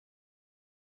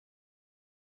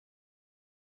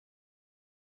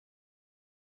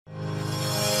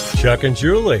Chuck and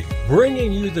Julie,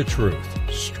 bringing you the truth,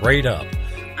 straight up.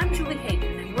 I'm Julie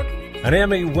Hayden, and working An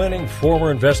Emmy-winning former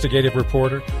investigative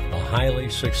reporter, a highly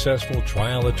successful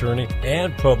trial attorney,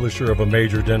 and publisher of a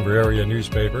major Denver area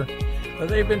newspaper.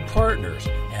 They've been partners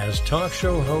as talk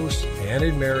show hosts and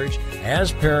in marriage,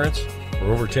 as parents for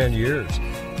over 10 years,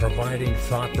 providing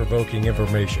thought-provoking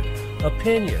information,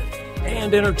 opinion,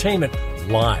 and entertainment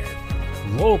live,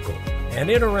 local, and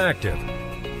interactive.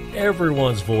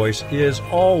 Everyone's voice is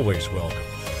always welcome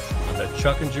on the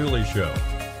Chuck and Julie Show.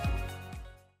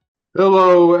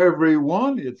 Hello,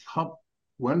 everyone. It's Hump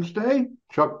Wednesday.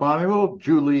 Chuck Bonniwell,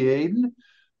 Julie Hayden,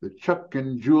 the Chuck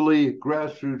and Julie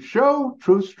Grassroots Show,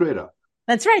 Truth Straight Up.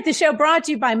 That's right. The show brought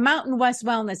to you by Mountain West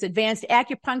Wellness, Advanced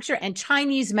Acupuncture and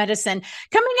Chinese Medicine.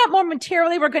 Coming up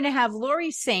momentarily, we're going to have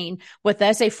Lori Saine with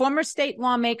us, a former state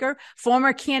lawmaker,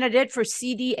 former candidate for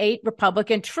CD8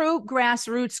 Republican, true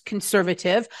grassroots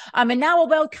conservative, and now a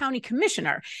Weld County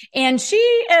Commissioner. And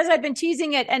she, as I've been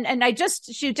teasing it, and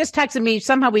she just texted me,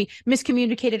 somehow we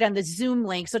miscommunicated on the Zoom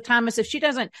link. So Thomas, if she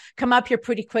doesn't come up here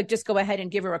pretty quick, just go ahead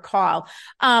and give her a call.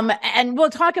 And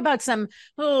we'll talk about some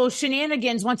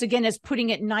shenanigans once again as putting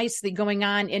it nicely going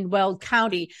on in Weld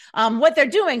County. What they're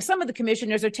doing, some of the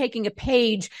commissioners are taking a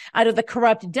page out of the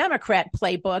corrupt Democrat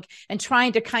playbook and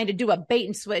trying to kind of do a bait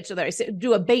and switch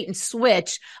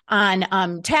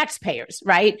on taxpayers,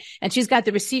 right? And she's got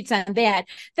the receipts on that.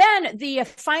 Then the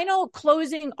final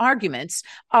closing arguments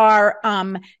are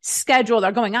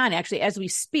going on actually as we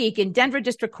speak in Denver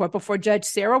District Court before Judge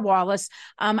Sarah Wallace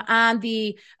on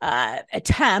the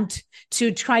attempt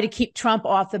to try to keep Trump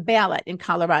off the ballot in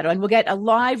Colorado. And we'll get a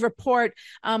live report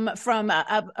from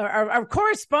our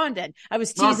correspondent. I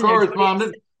was teasing our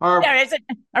correspondent. Our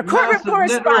court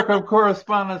correspondent. Network of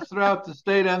correspondents throughout the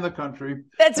state and the country.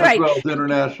 That's right. As well as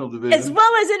international division. As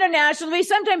well as international. We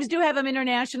sometimes do have them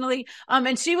internationally.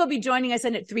 And she will be joining us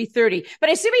in at 3:30. But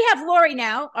I see we have Lori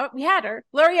now. Oh, we had her.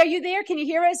 Lori, are you there? Can you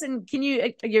hear us? And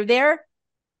you're there?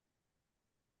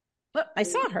 Oh, I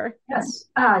saw her. Yes.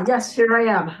 Yes, here I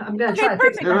am. I'm going to try to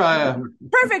fix it. Here I am.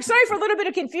 Perfect. Sorry for a little bit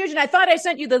of confusion. I thought I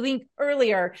sent you the link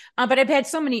earlier, but I've had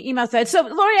so many emails. So,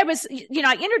 Lori,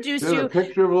 I introduced you. A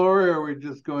picture of Lori, or are we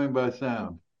just going by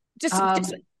sound? Just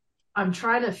I'm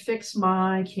trying to fix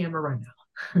my camera right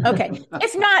now. Okay.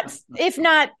 If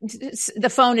not, the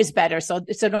phone is better. So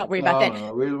don't worry about that.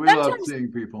 No. We love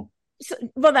seeing people.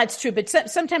 Well, that's true, but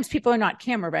sometimes people are not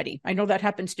camera ready. I know that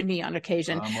happens to me on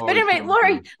occasion. But anyway,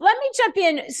 Lori, let me jump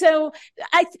in. So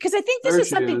because I think this is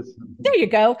something, there you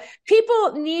go.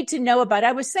 People need to know about.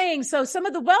 I was saying, so some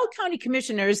of the Weld County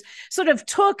commissioners sort of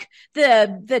took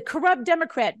the corrupt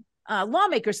Democrat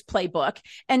lawmakers playbook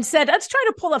and said, let's try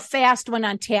to pull a fast one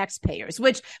on taxpayers,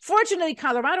 which fortunately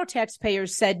Colorado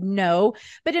taxpayers said no.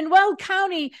 But in Weld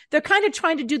County, they're kind of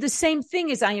trying to do the same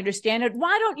thing as I understand it.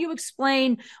 Why don't you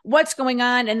explain what's going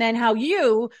on and then how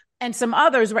you and some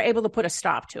others were able to put a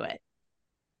stop to it?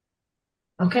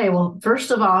 Okay, well, first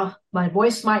of all, my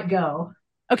voice might go.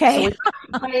 Okay.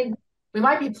 So we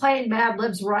might be playing Mad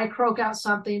Libs where I croak out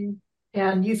something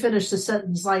and you finish the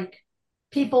sentence like,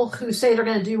 people who say they're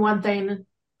going to do one thing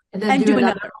and then do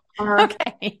another.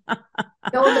 Okay.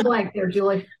 Fill in the blank there,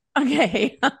 Julie.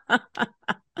 Okay.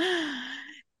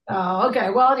 Okay.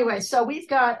 Well, anyway, so we've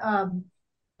got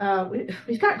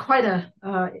quite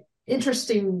a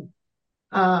interesting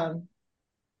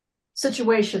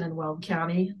situation in Weld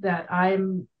County that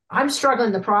I'm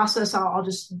struggling to process. I'll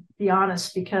just be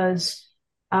honest, because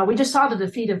we just saw the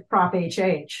defeat of Prop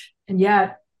HH, and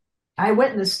yet I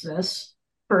witnessed this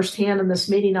firsthand in this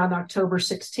meeting on October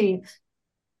 16th,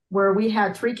 where we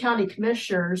had 3 county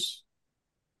commissioners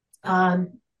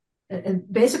and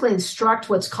basically instruct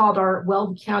what's called our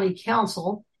Weld County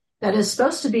Council, that is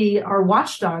supposed to be our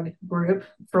watchdog group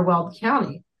for Weld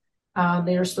County.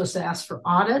 They are supposed to ask for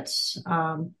audits.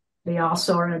 They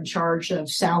also are in charge of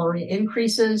salary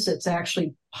increases. It's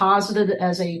actually posited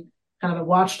as a kind of a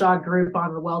watchdog group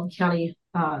on the Weld County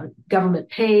government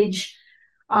page.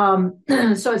 So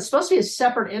it's supposed to be a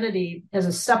separate entity as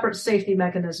a separate safety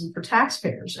mechanism for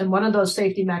taxpayers. And one of those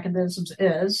safety mechanisms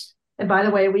is, and by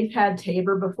the way, we've had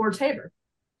Tabor before Tabor.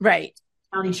 Right.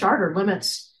 County charter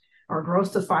limits our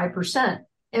growth to 5%.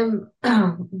 And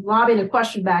lobbing a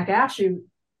question back at you,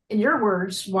 in your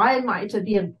words, why might it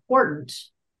be important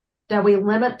that we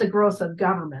limit the growth of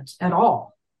government at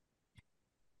all?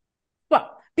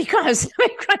 because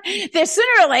they're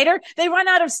sooner or later they run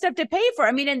out of stuff to pay for.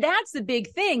 I mean, and that's the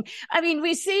big thing. I mean,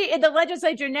 we see in the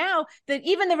legislature now that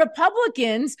even the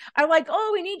Republicans are like, oh,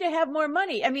 we need to have more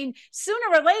money. I mean,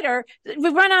 sooner or later we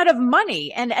run out of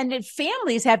money, and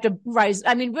families have to rise.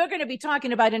 I mean, we're going to be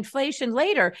talking about inflation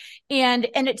later, and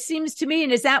it seems to me,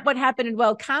 and is that what happened in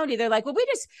Weld County? They're like, well,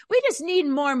 we just need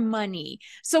more money,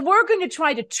 so we're going to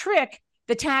try to trick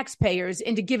the taxpayers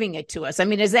into giving it to us. I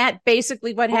mean, is that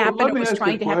basically what happened? It was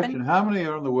trying to happen. How many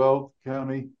are in the Weld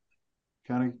County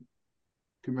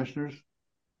Commissioners?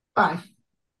 5.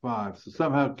 So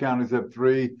somehow counties have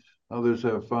 3, others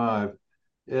have 5.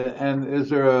 And is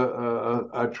there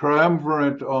a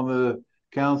triumvirate on the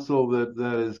council that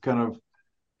is kind of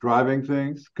driving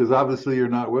things? Because obviously you're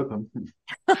not with them.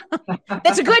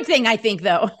 That's a good thing, I think,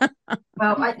 though.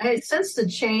 Well, I sensed the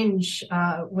change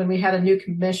when we had a new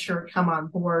commissioner come on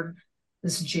board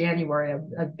this January,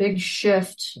 a big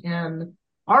shift in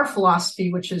our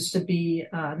philosophy, which is to be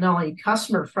not only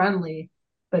customer friendly,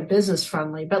 but business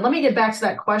friendly. But let me get back to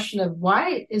that question of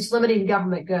why is limiting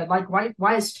government good? Like,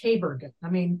 why is Tabor good? I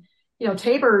mean,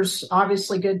 Tabor's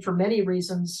obviously good for many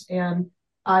reasons. And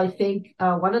I think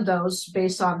one of those,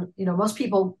 based on, most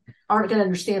people aren't going to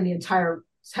understand the entire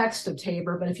text of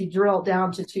Tabor, but if you drill it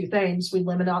down to 2 things, we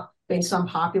limit out based on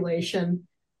population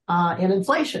and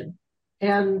inflation.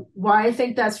 And why I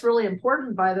think that's really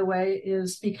important, by the way,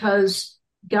 is because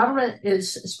government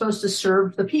is supposed to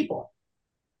serve the people.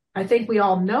 I think we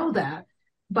all know that,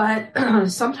 but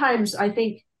sometimes I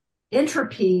think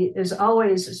entropy is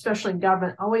always, especially in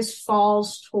government, always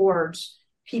falls towards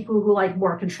people who like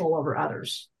more control over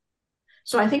others.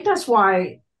 So I think that's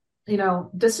why,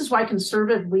 this is why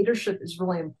conservative leadership is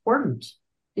really important,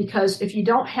 because if you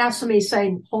don't have somebody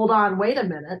saying, hold on, wait a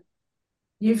minute,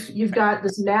 you've got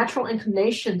this natural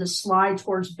inclination to slide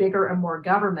towards bigger and more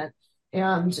government.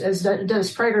 And as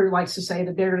Dennis Prager likes to say,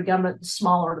 the bigger the government, the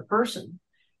smaller the person.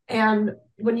 And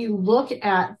when you look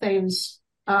at things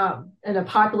in a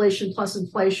population plus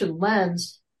inflation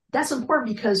lens, that's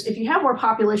important, because if you have more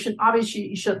population, obviously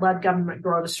you should let government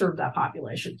grow to serve that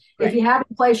population. Right. If you have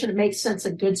inflation, it makes sense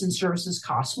that goods and services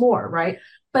cost more, right?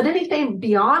 But anything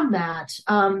beyond that,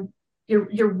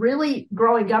 you're really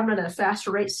growing government at a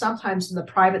faster rate sometimes than the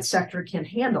private sector can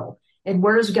handle. And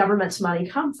where does government's money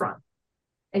come from?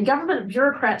 And government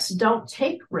bureaucrats don't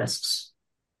take risks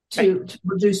to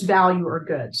reduce value or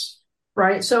goods,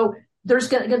 right? So there's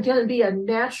going to be a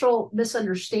natural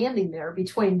misunderstanding there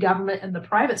between government and the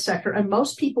private sector. And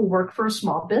most people work for a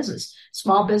small business.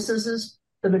 Small businesses,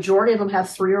 the majority of them have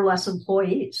 3 or less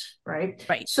employees, right?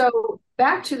 Right. So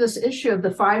back to this issue of the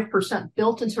 5%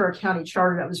 built into our county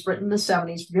charter that was written in the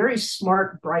 70s, very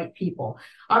smart, bright people.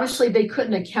 Obviously, they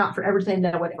couldn't account for everything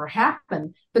that would ever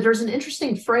happen. But there's an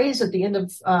interesting phrase at the end of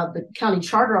the county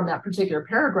charter on that particular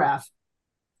paragraph,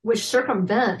 which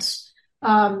circumvents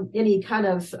any kind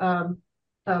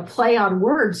of play on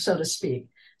words, so to speak.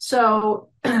 So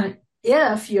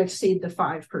if you exceed the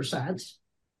 5%,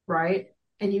 right,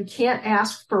 and you can't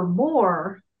ask for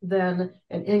more than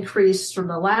an increase from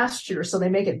the last year, so they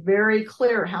make it very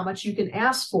clear how much you can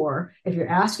ask for if you're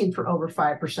asking for over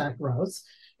 5% growth.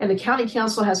 And the county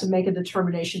council has to make a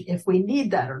determination if we need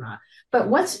that or not. But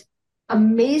what's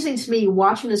amazing to me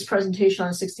watching this presentation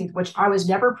on the 16th, which I was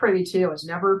never privy to,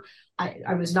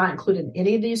 I was not included in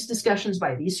any of these discussions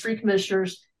by these 3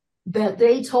 commissioners, that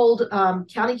they told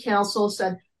county council,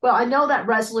 said, well, I know that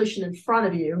resolution in front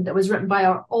of you that was written by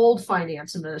our old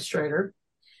finance administrator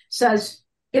says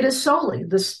it is solely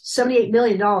this $78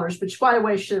 million, which, by the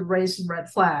way, should have raised some red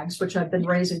flags, which I've been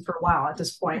raising for a while at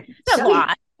this point. That's a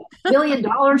lot. $1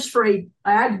 million for a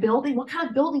ag building? What kind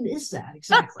of building is that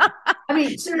exactly? I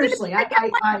mean, seriously,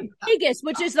 Vegas,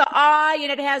 which is the eye,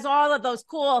 and it has all of those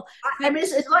cool. I mean,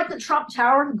 it's like the Trump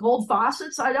Tower and gold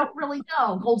faucets. I don't really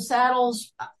know. Gold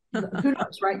saddles, who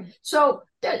knows, right? So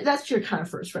that's your kind of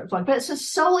first red flag. But it's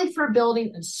just solely for a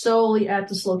building and solely at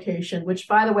this location, which,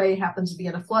 by the way, happens to be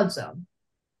in a flood zone,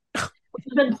 which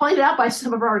has been pointed out by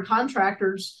some of our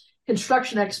contractors,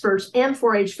 construction experts, and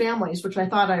 4-H families, which I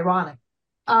thought ironic.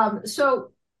 But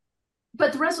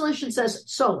the resolution says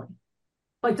solely,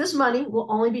 like this money will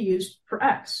only be used for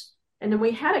X. And then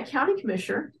we had a county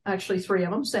commissioner, actually 3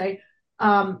 of them, say,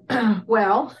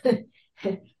 well,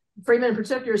 Freeman in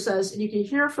particular says, and you can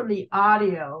hear from the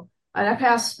audio, and I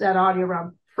passed that audio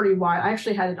around pretty wide. I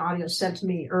actually had an audio sent to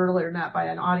me earlier than that by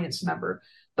an audience member,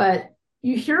 but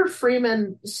you hear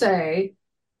Freeman say,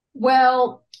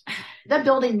 well, that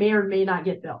building may or may not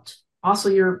get built. Also,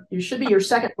 you should be your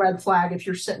second red flag if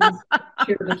you're sitting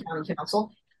here at the county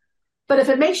council. But if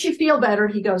it makes you feel better,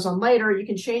 he goes on later, you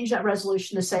can change that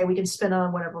resolution to say we can spend it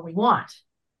on whatever we want.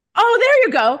 Oh, there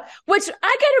you go. Which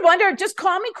I gotta wonder, just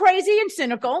call me crazy and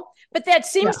cynical, but that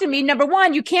seems to me, number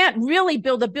one, you can't really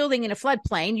build a building in a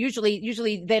floodplain.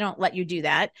 Usually they don't let you do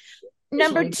that.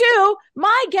 Number two,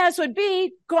 my guess would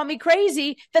be, call me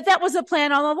crazy, that was a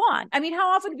plan all along. I mean,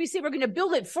 how often do we say we're going to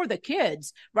build it for the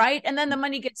kids, right? And then the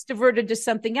money gets diverted to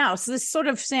something else. So this sort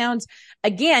of sounds,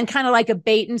 again, kind of like a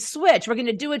bait and switch. We're going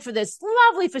to do it for this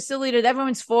lovely facility that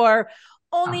everyone's for.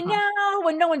 Only now,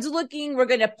 when no one's looking, we're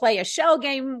going to play a shell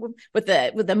game with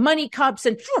the money cups,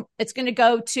 and it's going to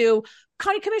go to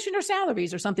county commissioner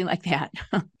salaries or something like that.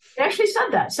 They actually said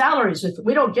that salaries. If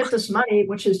we don't get this money,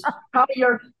 which is probably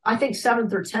your, I think,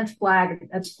 7th or 10th flag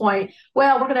at this point,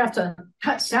 well, we're going to have to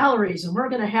cut salaries and we're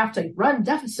going to have to run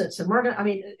deficits. And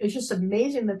it's just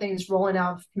amazing the things rolling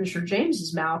out of Commissioner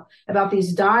James's mouth about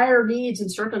these dire needs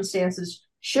and circumstances.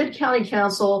 Should county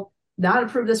council not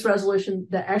approve this resolution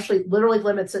that actually literally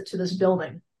limits it to this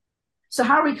building? So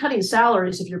how are we cutting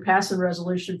salaries if you're passing a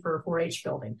resolution for a 4-H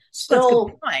building?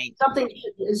 Still, something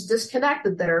is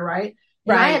disconnected there, right?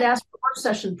 And I had asked for a work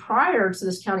session prior to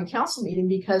this county council meeting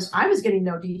because I was getting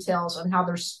no details on how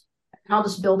this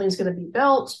building is going to be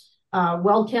built.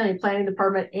 Weld County Planning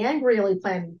Department and Greeley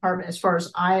Planning Department, as far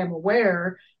as I am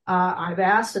aware, I've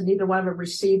asked, and neither one of them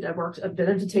received an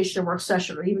invitation to a work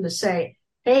session or even to say,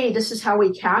 hey, this is how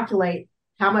we calculate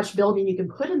how much building you can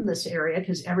put in this area,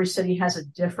 because every city has a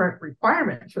different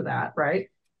requirement for that, right?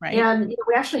 And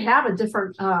we actually have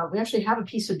a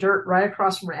piece of dirt right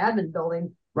across from our admin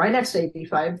building, right next to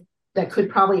AB5, that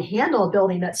could probably handle a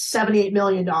building that's $78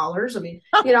 million. I mean,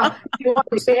 you want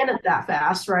to expand it that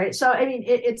fast, right? So, I mean,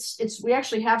 we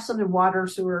actually have some in water,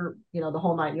 sewer, the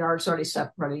whole 9 yards already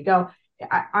set, ready to go.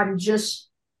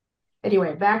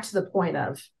 Anyway, back to the point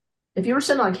of, if you were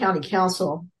sitting on county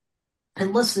council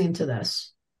and listening to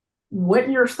this,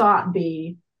 wouldn't your thought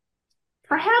be,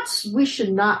 perhaps we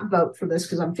should not vote for this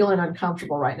because I'm feeling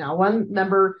uncomfortable right now? One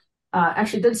member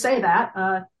actually did say that,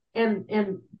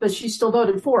 but she still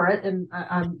voted for it, and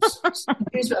I'm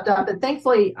confused about that. But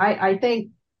thankfully, I think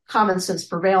common sense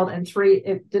prevailed, and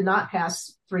it did not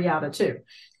pass 3 out of 2.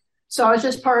 So I was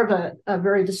just part of a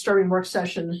very disturbing work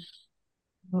session.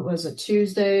 What was it,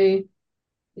 Tuesday?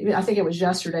 I think it was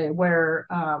yesterday, where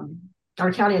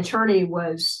our county attorney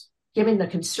was giving the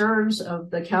concerns of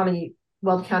the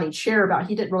Weld County chair about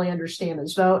he didn't really understand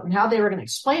his vote and how they were going to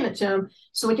explain it to him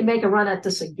so we can make a run at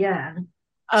this again.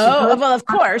 Oh, well, of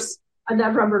course. On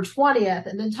November 20th.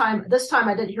 And then this time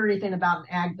I didn't hear anything about an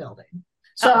ag building.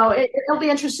 So it'll be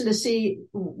interesting to see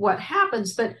what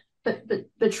happens. But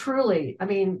truly, I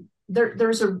mean,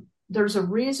 there's a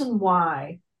reason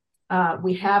why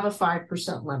we have a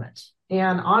 5% limit.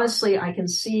 And honestly, I can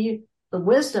see the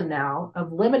wisdom now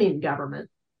of limiting government,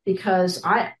 because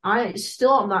I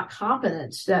still am not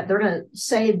confident that they're going to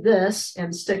say this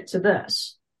and stick to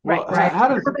this. Well, right. How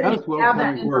does Weld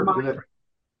County work?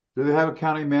 Do they have a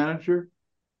county manager?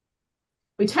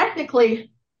 We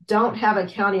technically don't have a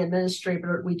county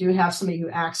administrator. We do have somebody who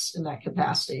acts in that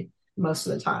capacity most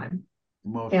of the time.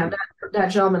 And that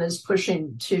gentleman is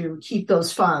pushing to keep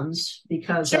those funds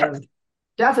because of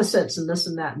deficits and this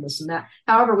and that and this and that.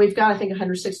 However, we've got, I think,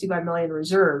 165 million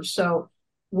reserves. So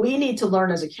we need to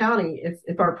learn as a county,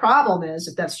 if our problem is,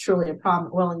 if that's truly a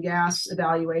problem, oil and gas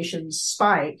evaluations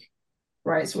spike,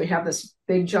 right? So we have this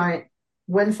big giant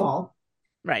windfall.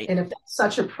 Right. And if that's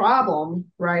such a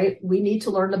problem, right, we need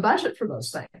to learn the budget for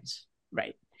those things.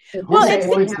 Right. Well, it's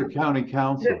the county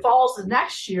council. If it falls the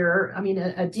next year, I mean,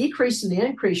 a decrease in the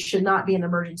increase should not be an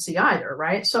emergency either,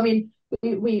 right? So, I mean,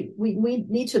 we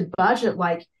need to budget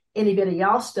like anybody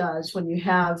else does when you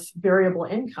have variable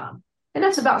income. And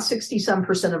that's about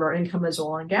 60-some% of our income is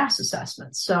oil and gas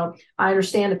assessments. So I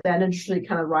understand if that industry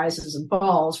kind of rises and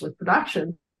falls with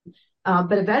production,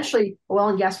 but eventually oil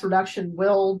and gas production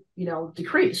will,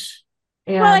 decrease.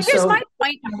 And here's my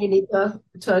point. We need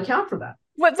to account for that.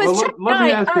 Let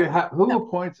me ask you, who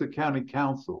appoints the county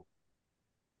council?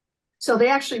 So they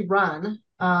actually run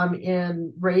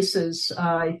in races,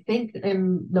 I think,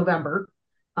 in November.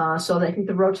 So I think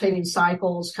the rotating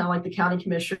cycles, kind of like the county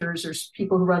commissioners, there's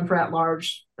people who run for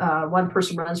at-large. One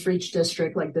person runs for each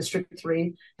district, like District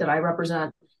 3 that I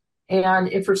represent.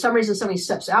 And if for some reason somebody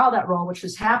steps out of that role, which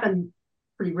has happened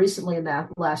pretty recently in that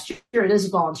last year, it is a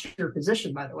volunteer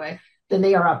position, by the way, then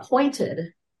they are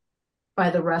appointed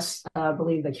by the rest, I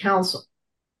believe, the council.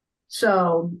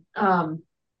 So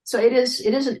it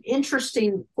is an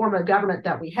interesting form of government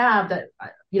that we have that,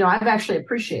 I've actually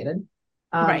appreciated.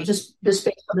 Just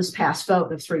based on this past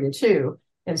vote of 3-2,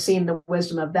 and seeing the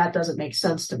wisdom of that doesn't make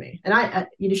sense to me. And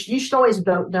you should always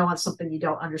vote no on something you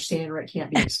don't understand or it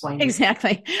can't be explained.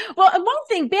 Exactly. Well, and one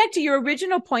thing, back to your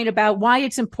original point about why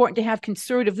it's important to have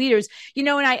conservative leaders, and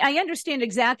I understand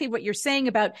exactly what you're saying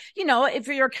about, if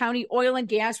your county oil and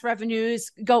gas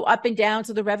revenues go up and down,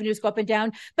 so the revenues go up and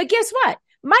down. But guess what?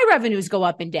 My revenues go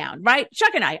up and down, right?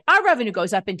 Chuck and our revenue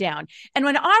goes up and down. And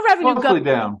when our revenue goes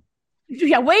down,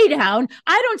 yeah, way down.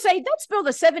 I don't say, let's build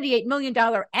a $78 million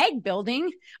ag building.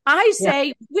 I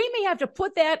say we may have to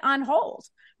put that on hold,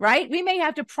 right? We may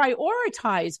have to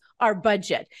prioritize our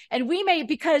budget. And we may,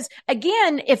 because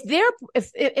again, if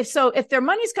their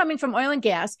money's coming from oil and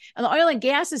gas and the oil and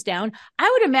gas is down, I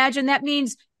would imagine that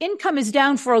means income is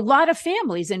down for a lot of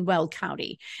families in Weld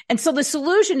County. And so the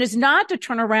solution is not to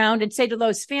turn around and say to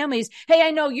those families, hey,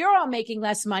 I know you're all making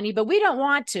less money, but we don't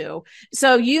want to.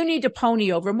 So you need to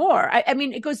pony over more. I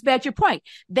mean, it goes back to your point.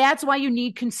 That's why you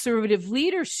need conservative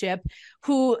leadership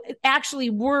who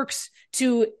actually works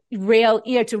to reel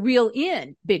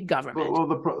in big government. Well,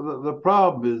 the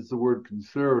problem is the word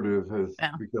conservative has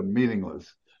become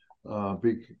meaningless.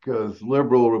 Because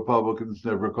liberal Republicans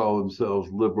never call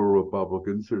themselves liberal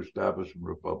Republicans or establishment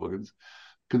Republicans.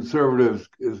 Conservatives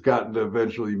has gotten to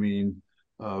eventually mean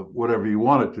whatever you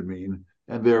want it to mean,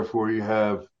 and therefore you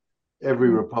have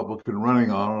every Republican running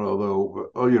on it,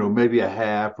 although maybe a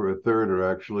half or a third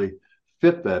are actually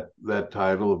fit that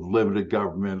title of limited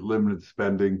government, limited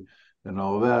spending, and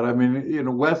all of that. I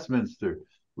mean, Westminster,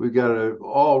 we got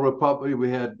all Republican. We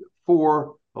had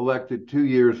 4 elected 2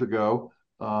 years ago.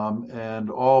 And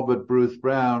all but Bruce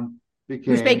Brown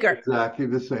became exactly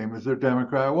the same as their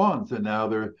Democrat ones. And now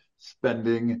they're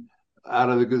spending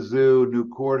out of the gazoo, new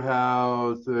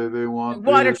courthouse, they want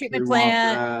water treatment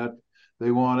plant. Want that, they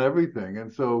want everything.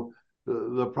 And so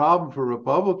the problem for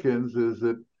Republicans is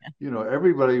that,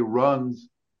 everybody runs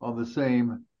on the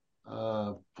same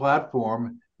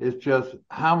platform. It's just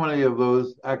how many of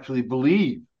those actually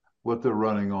believe what they're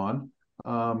running on.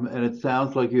 And it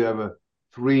sounds like you have a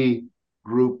 3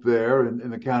 group there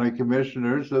in the county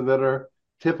commissioners that are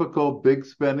typical big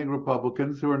spending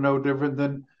Republicans who are no different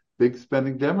than big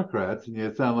spending Democrats. And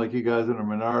it sounds like you guys are in a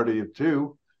minority of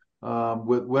 2.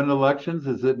 When elections,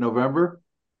 is it November?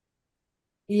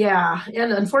 Yeah.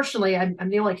 And unfortunately, I'm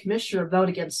the only commissioner to vote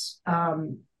against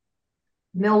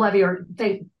mill levy or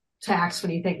think tax.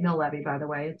 When you think mill levy, by the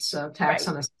way, it's a tax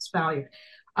on assessed value.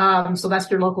 So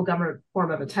that's your local government form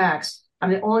of a tax. I'm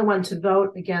the only one to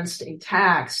vote against a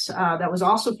tax that was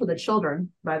also for the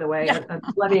children, by the way, a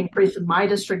levy increase in my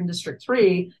district, in District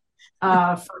 3,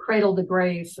 for cradle to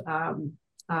grave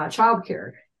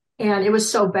childcare. And it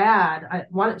was so bad.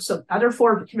 So other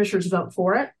 4 commissioners vote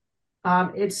for it.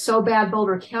 It's so bad,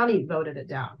 Boulder County voted it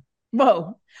down.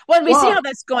 Whoa. Well, we see how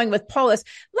that's going with Polis.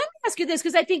 Let me ask you this,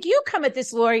 because I think you come at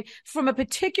this, Lori, from a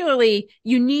particularly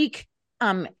unique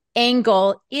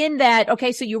angle in that,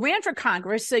 okay, so you ran for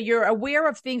Congress, so you're aware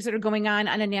of things that are going on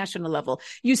a national level.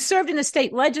 You served in the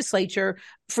state legislature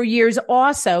for years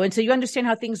also, and so you understand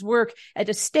how things work at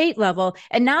a state level,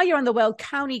 and now you're on the Weld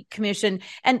County Commission.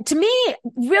 And to me,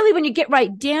 really, when you get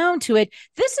right down to it,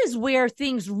 this is where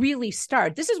things really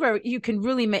start. This is where you can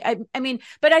really make,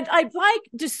 but I'd like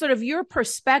just sort of your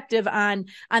perspective on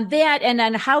that and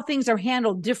on how things are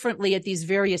handled differently at these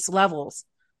various levels.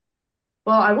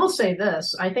 Well, I will say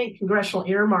this. I think congressional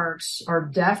earmarks are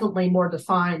definitely more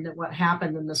defined than what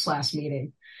happened in this last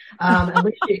meeting. At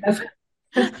least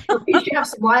you have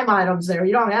some line items there.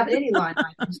 You don't have any line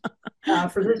items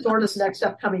for this or this next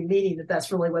upcoming meeting, if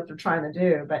that's really what they're trying to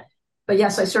do. But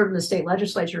yes, I served in the state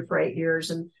legislature for 8 years.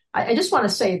 And I just want to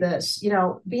say this,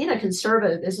 being a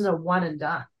conservative isn't a one and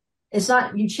done. It's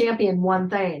not you champion one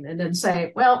thing and then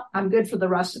say, well, I'm good for the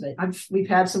rest of it. We've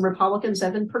had some Republicans that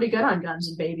have been pretty good on guns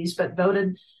and babies, but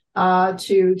voted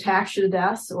to tax you to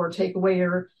death or take away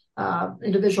your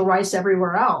individual rights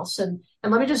everywhere else. And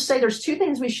let me just say, there's 2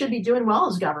 things we should be doing well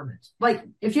as government. Like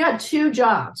if you had 2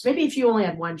 jobs, maybe if you only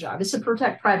had 1 job, it's to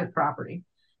protect private property,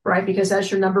 right? Because that's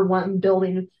your number 1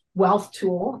 building wealth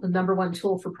tool, the number 1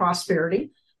 tool for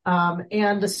prosperity.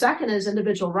 And the second is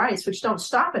individual rights, which don't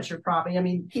stop at your property. I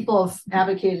mean, people have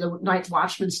advocated the night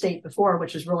watchman state before,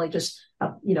 which is really just,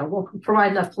 we'll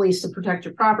provide enough police to protect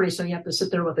your property, so you have to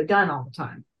sit there with a gun all the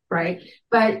time, right?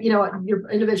 But, your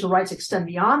individual rights extend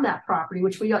beyond that property,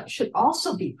 which we should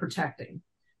also be protecting,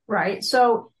 right?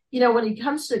 So, when it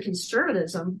comes to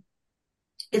conservatism,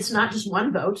 it's not just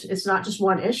one vote. It's not just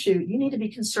one issue. You need to be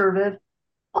conservative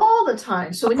all the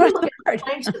time. So when you look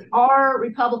at our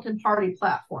Republican Party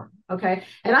platform, okay,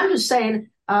 and I'm just saying,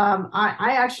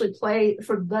 I actually play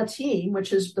for the team,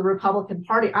 which is the Republican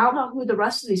Party. I don't know who the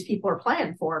rest of these people are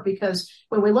playing for, because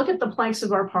when we look at the planks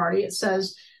of our party, it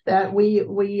says that we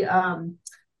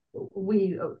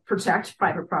protect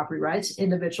private property rights,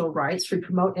 individual rights. We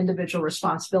promote individual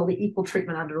responsibility, equal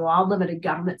treatment under law, limited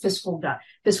government, fiscal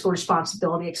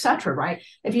responsibility, et cetera, right?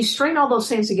 If you string all those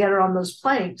things together on those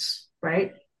planks,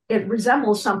 right, it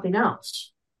resembles something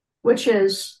else, which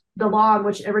is the law on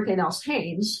which everything else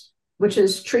hangs, which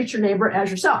is treat your neighbor as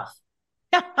yourself.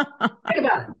 Think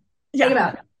about it. Yeah. Think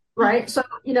about it. Right. So,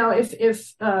 if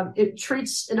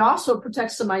it also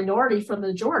protects the minority from the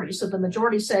majority. So the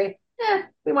majority say,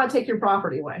 we want to take your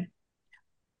property away.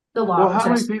 The law. Well, how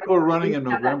many people are running in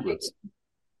November?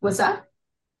 What's that?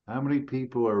 How many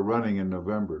people are running in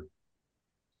November?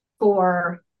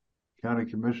 For county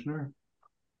commissioner?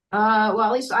 Well,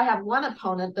 at least I have one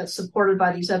opponent that's supported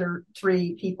by these other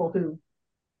three people who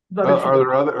voted.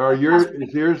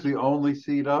 Is yours the only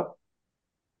seat up?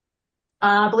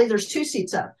 I believe there's two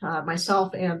seats up,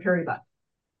 myself and Perry Buck.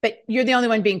 But you're the only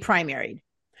one being primaried.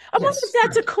 I wonder if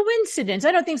that's a coincidence.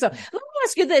 I don't think so. Let me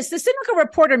ask you this. The cynical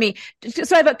reporter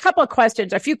so I have a couple of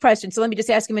questions, or a few questions. So let me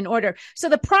just ask them in order. So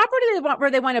the property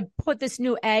where they want to put this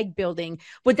new ag building,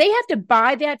 would they have to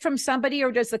buy that from somebody,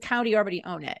 or does the county already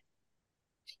own it?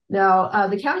 No,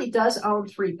 the county does own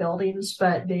 3 buildings,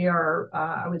 but they are,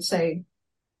 I would say,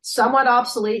 somewhat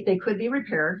obsolete. They could be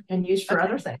repaired and used for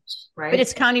other things, right? But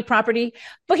it's county property.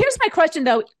 But here's my question,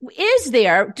 though. Is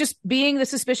there, just being the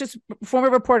suspicious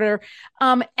former reporter,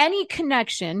 any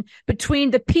connection between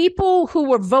the people who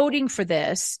were voting for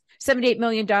this $78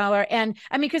 million and,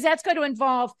 because that's going to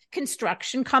involve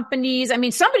construction companies.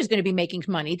 Somebody's going to be making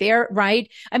money there, right?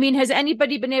 Has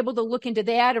anybody been able to look into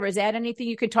that, or is that anything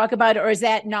you could talk about, or is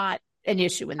that not an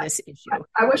issue in this issue?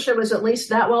 I wish it was at least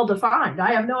that well defined.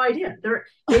 I have no idea.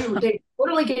 They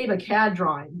literally gave a CAD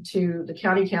drawing to the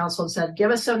county council and said,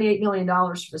 give us $78 million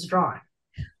for this drawing.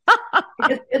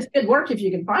 It's good work if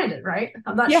you can find it, right?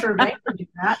 I'm not sure they would do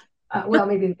that. Well,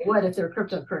 maybe they would if they're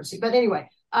cryptocurrency. But anyway,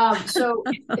 so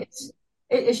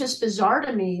it's just bizarre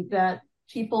to me that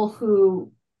people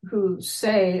who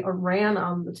say or ran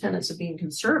on the tenets of being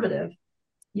conservative,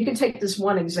 you can take this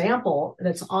one example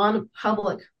that's on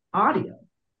public audio,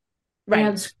 right,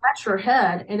 and scratch your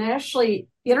head. And actually,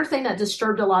 the other thing that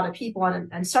disturbed a lot of people,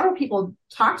 and several people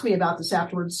talked to me about this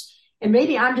afterwards, and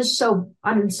maybe I'm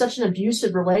in such an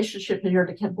abusive relationship here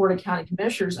at the Board of County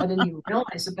Commissioners, I didn't even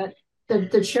realize it, but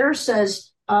the chair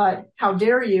says, how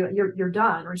dare you, you're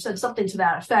done, or said something to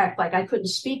that effect, like I couldn't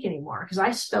speak anymore, because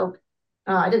I spoke,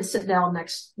 I didn't sit down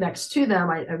next to them,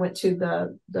 I went to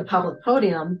the public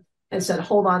podium and said,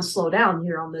 hold on, slow down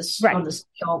here on this, on this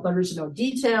deal. There's no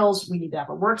details. We need to have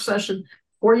a work session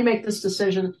before you make this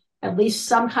decision, at least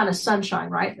some kind of sunshine,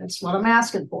 right? That's what I'm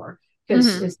asking for,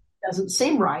 because it doesn't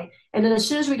seem right. And then as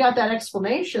soon as we got that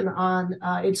explanation on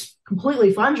it's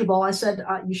completely fungible, I said,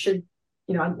 you should,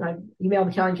 I emailed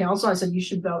the county council. I said, you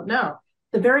should vote no.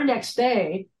 The very next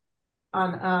day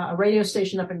on a radio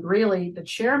station up in Greeley, the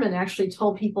chairman actually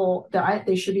told people that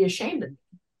they should be ashamed of me.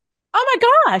 Oh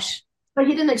my gosh. But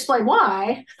he didn't explain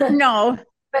why. No.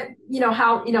 But,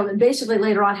 and basically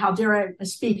later on, how dare I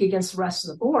speak against the rest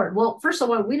of the board? Well, first of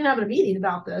all, we didn't have a meeting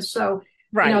about this. So,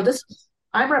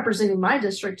 I'm representing my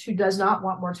district who does not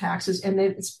want more taxes. And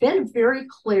it's been very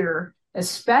clear,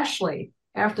 especially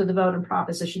after the vote on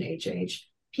Proposition HH,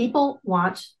 people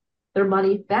want their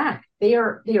money back. They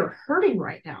are hurting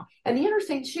right now. And the other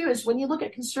thing, too, is when you look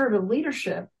at conservative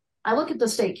leadership, I look at the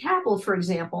state capitol, for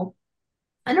example,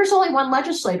 and there's only one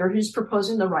legislator who's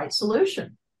proposing the right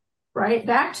solution, right?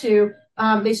 Back to,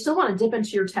 they still want to dip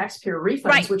into your taxpayer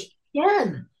refunds, which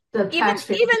again, even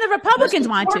the Republicans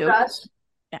want to.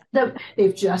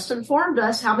 They've just informed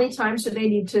us how many times do they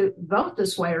need to vote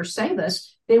this way or say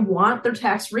this. They want their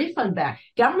tax refund back.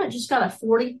 Government just got a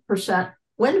 40%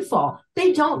 windfall.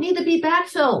 They don't need to be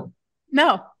backfilled.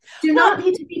 No. Do not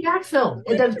need to be backfilled.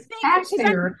 The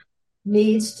taxpayer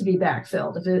needs to be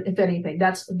backfilled, if anything.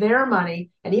 That's their money.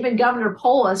 And even Governor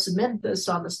Polis admitted this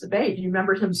on this debate. Do you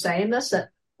remember him saying this? That,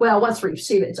 well, once we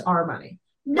receive it, it's our money.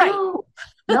 No,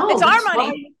 it's our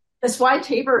money. That's why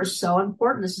Tabor is so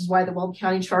important. This is why the Weld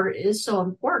County Charter is so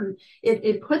important.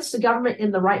 It puts the government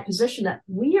in the right position that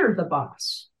we are the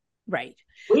boss. Right.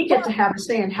 We get to have a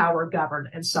say in how we're governed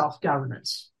and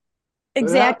self-governance.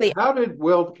 Exactly. How did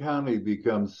Weld County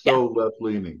become so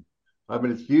left-leaning?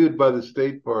 It's viewed by the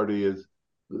state party as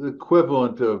the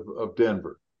equivalent of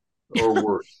Denver or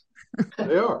worse.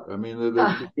 They are.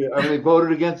 They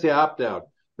voted against the opt-out.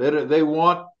 They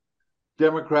want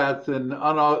Democrats and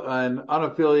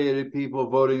unaffiliated people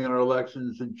voting in our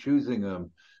elections and choosing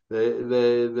them.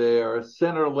 They are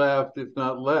center left, if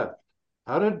not left.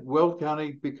 How did Weld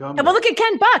County become? Well, look at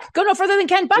Ken Buck. Go no further than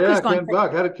Ken Buck. Yeah, Ken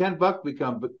Buck. How did Ken Buck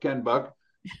become Ken Buck?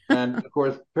 And of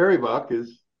course, Perry Buck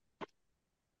is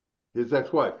his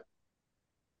ex-wife.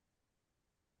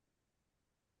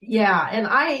 Yeah, and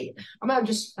I'm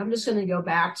just going to go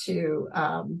back to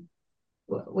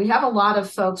we have a lot of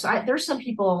folks. There's some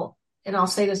people, and I'll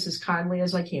say this as kindly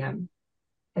as I can,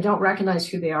 I don't recognize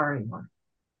who they are anymore.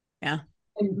 Yeah.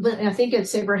 And I think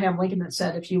it's Abraham Lincoln that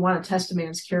said, if you want to test a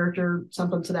man's character,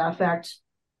 something to that effect,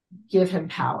 give him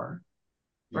power.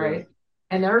 Right. Yes.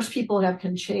 And there's people that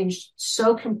can change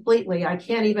so completely. I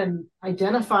can't even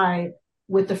identify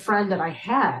with the friend that I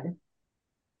had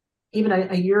even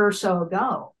a year or so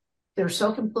ago. They're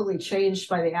so completely changed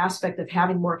by the aspect of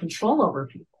having more control over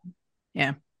people.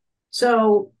 Yeah.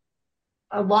 So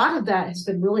a lot of that has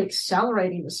been really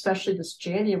accelerating, especially this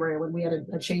January when we had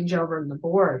a changeover in the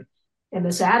board. And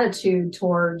this attitude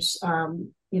towards,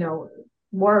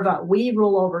 more about we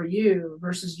rule over you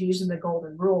versus using the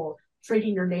golden rule,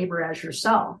 treating your neighbor as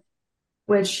yourself,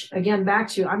 which again, back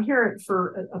to, I'm here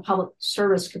for a public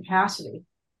service capacity.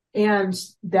 And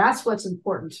that's what's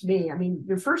important to me. I mean,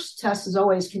 your first test is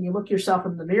always, can you look yourself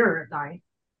in the mirror at night?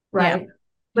 Right. Yeah.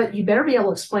 But you better be able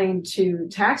to explain to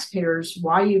taxpayers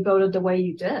why you voted the way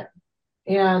you did.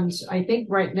 And I think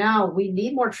right now we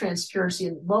need more transparency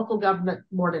in local government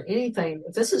more than anything.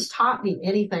 If this has taught me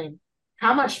anything,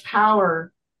 how much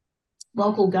power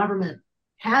local government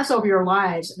has over your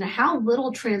lives and how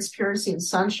little transparency and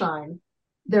sunshine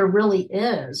there really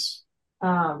is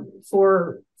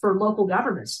for local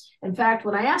governments. In fact,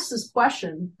 when I asked this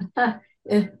question,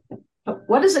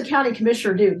 what does a county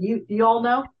commissioner do? Do you all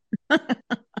know?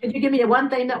 Could you give me one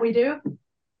thing that we do?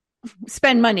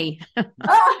 Spend money.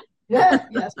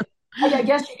 Yes. I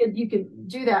guess you could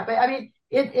do that. But I mean,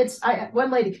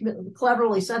 one lady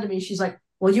cleverly said to me, she's like,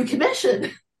 well, you commission.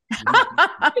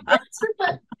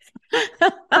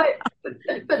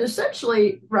 but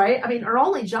essentially, right? I mean, our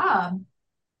only job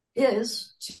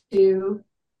is to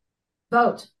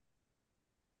vote.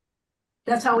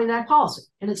 That's how we enact policy.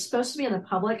 And it's supposed to be in a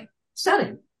public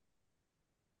setting,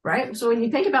 right? So when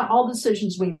you think about all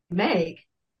decisions we make,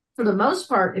 for the most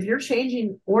part, if you're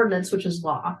changing ordinance, which is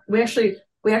law, we actually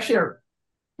are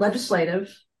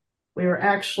legislative, we are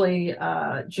actually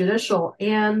judicial,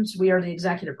 and we are the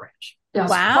executive branch. Now,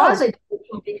 wow.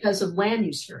 Because of land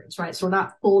use hearings, right? So we're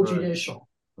not full judicial.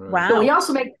 Right. Wow. But we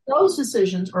also make those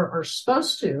decisions, or are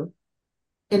supposed to,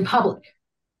 in public,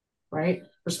 right?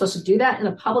 We're supposed to do that in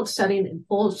a public setting in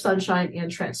full sunshine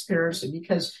and transparency,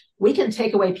 because we can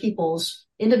take away people's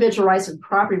individual rights and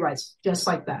property rights just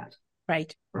like that.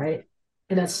 Right. Right.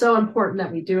 And it's so important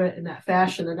that we do it in that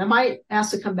fashion. And I might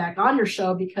ask to come back on your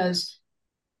show because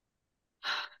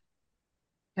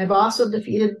I've also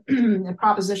defeated a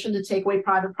proposition to take away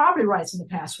private property rights in the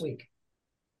past week.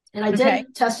 And I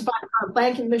did testify on the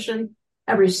Plan Commission.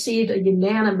 I received a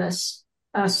unanimous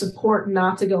support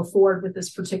not to go forward with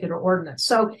this particular ordinance.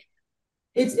 So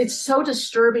it's so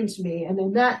disturbing to me. And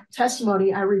in that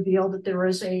testimony, I revealed that there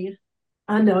was a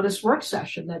unnoticed work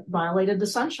session that violated the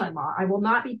Sunshine Law. I will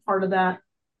not be part of that.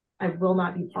 I will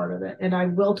not be part of it. And I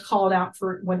will call it out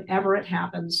for whenever it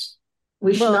happens.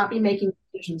 We should not be making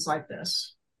decisions like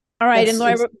this. All right. And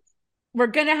Lori, we're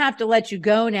going to have to let you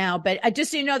go now, but I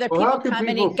just so you know that people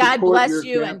commenting, God bless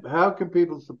you. And how can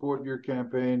people support your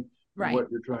campaign and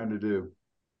what you're trying to do?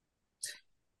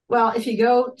 Well, if you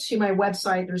go to my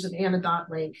website, there's an anecdote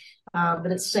link,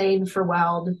 but it's Saine for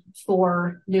Weld,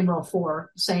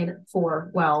 Saine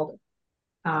for Weld.com.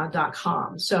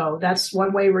 So that's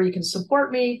one way where you can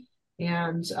support me.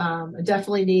 And I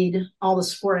definitely need all the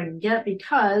support I can get,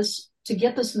 because to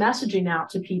get this messaging out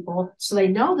to people so they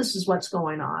know this is what's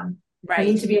going on, I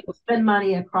need to be able to spend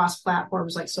money across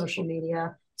platforms like social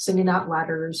media, sending out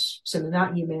letters, sending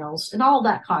out emails, and all of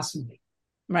that costs money.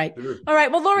 Right. Sure. All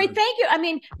right. Well, Lori, thank you. I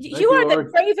mean, you are the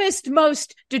bravest,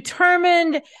 most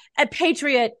determined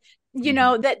patriot,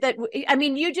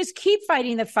 you just keep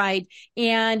fighting the fight.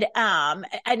 And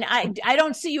I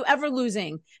don't see you ever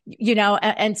losing,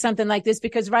 and something like this,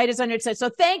 because right is under said. So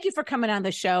thank you for coming on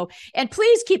the show, and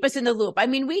please keep us in the loop. I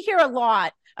mean, we hear a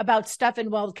lot about stuff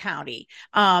in Weld County,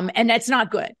 and that's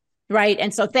not good. Right.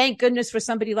 And so thank goodness for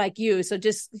somebody like you. So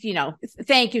just,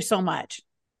 thank you so much.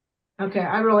 Okay,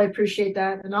 I really appreciate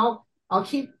that, and I'll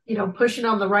keep pushing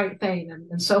on the right thing.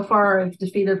 And so far, I've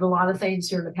defeated a lot of things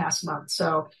here in the past month.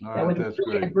 So that would have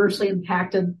really adversely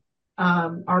impacted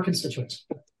our constituents.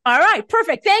 All right,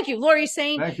 perfect. Thank you, Lori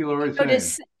Saine. Thank you, Lori Saine. Go to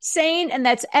Saine, and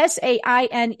that's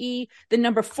SAINE, the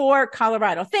number 4,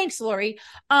 Colorado. Thanks, Lori. Give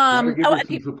us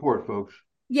some support, folks.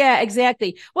 Yeah,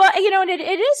 exactly. Well, and it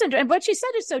isn't. And what she said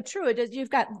is so true. It is, you've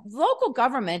got local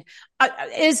government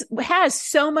has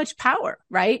so much power,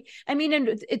 right? I mean,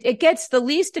 and it gets the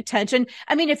least attention.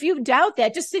 I mean, if you doubt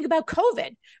that, just think about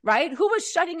COVID, right? Who was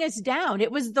shutting us down?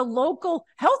 It was the local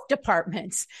health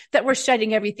departments that were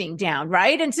shutting everything down,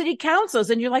 right? And city councils.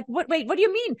 And you're like, wait, what do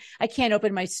you mean I can't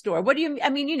open my store? What do you, I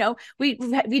mean, we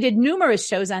did numerous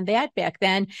shows on that back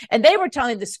then, and they were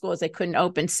telling the schools they couldn't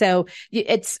open. So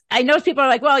I know people are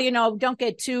like, well, don't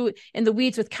get too in the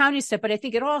weeds with county stuff, but I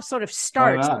think it all sort of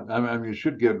starts. Why not? I mean, you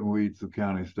should get in weeds with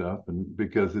county stuff, and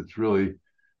because it's really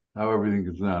how everything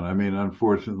is done. I mean,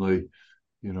 unfortunately,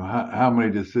 how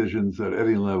many decisions at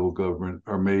any level of government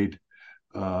are made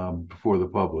before the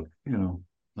public,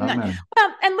 not many.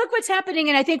 Well, and look what's happening.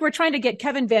 And I think we're trying to get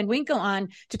Kevin Van Winkle on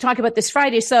to talk about this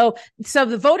Friday. So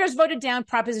the voters voted down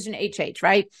Proposition HH,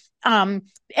 right? And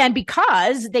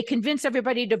because they convinced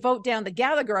everybody to vote down the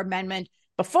Gallagher amendment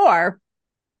before,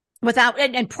 without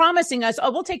and promising us,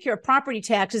 we'll take care of property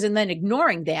taxes, and then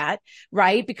ignoring that,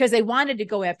 right? Because they wanted to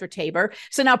go after Tabor.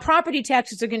 So now property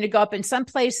taxes are going to go up in some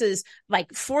places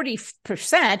like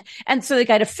 40%. And so they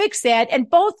got to fix that. And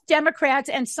both Democrats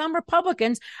and some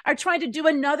Republicans are trying to do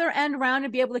another end round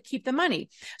and be able to keep the money.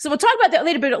 So we'll talk about that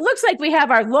later, but it looks like we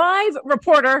have our live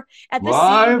reporter at the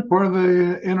live for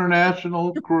the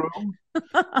international crew.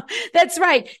 That's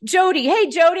right. Jody. Hey,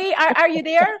 Jody, are you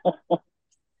there?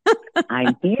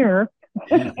 I'm here.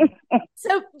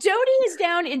 So Jody is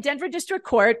down in Denver District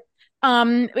Court,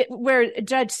 where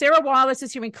Judge Sarah Wallace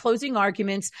is hearing closing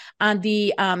arguments on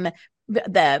the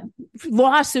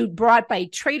lawsuit brought by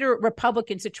traitor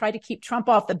Republicans to try to keep Trump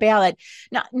off the ballot.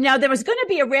 Now there was going to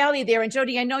be a rally there, and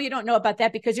Jody, I know you don't know about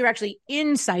that because you're actually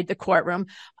inside the courtroom.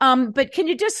 But can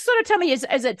you just sort of tell me, is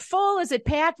it full? Is it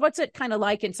packed? What's it kind of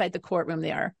like inside the courtroom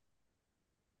there?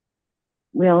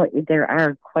 Well, there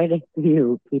are quite a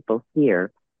few people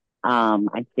here.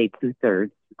 I'd say 2/3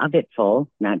 of it full,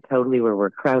 not totally where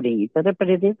we're crowding each other, but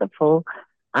it is a full.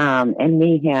 And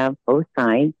we have both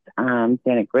sides.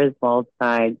 Janet Griswold's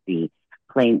side, the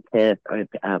plaintiff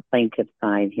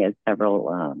side has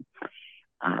several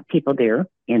people there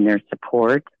in their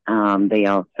support. They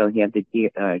also have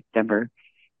the Denver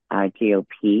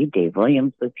GOP. Dave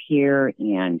Williams was here,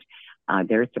 and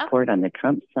their support on the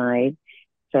Trump side.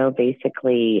 So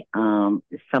basically,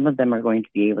 some of them are going to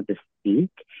be able to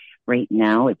speak. Right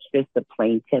now, it's just the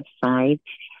plaintiff side,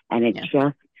 and it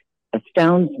just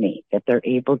astounds me that they're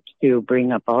able to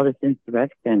bring up all this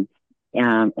insurrection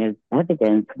as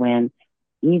evidence when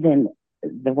even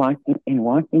in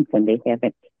Washington, they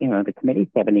haven't, the committees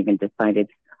haven't even decided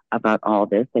about all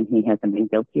this, and he hasn't been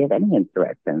guilty of any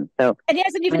insurrection. So, and he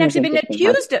hasn't even actually been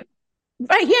accused of.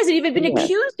 Right. He hasn't even been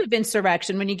accused of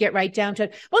insurrection when you get right down to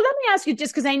it. Well, let me ask you,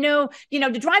 just because I know, to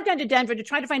drive down to Denver to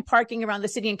try to find parking around the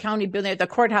city and county building at the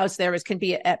courthouse there can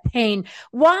be a pain.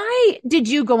 Why did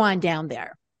you go on down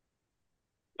there?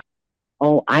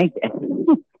 Oh, I'm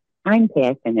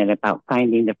passionate about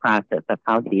finding the process of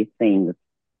how these things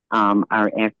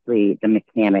are actually the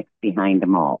mechanics behind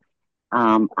them all.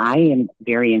 I am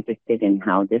very interested in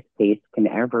how this case can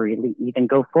ever really even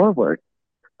go forward.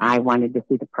 I wanted to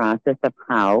see the process of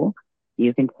how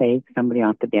you can take somebody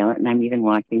off the ballot, and I'm even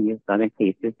watching these other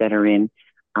cases that are in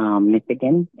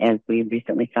Michigan, as we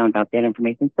recently found out that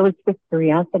information. So it's just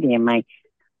curiosity and my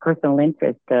personal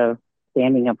interest of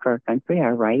standing up for our country,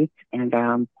 our rights, and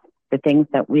the things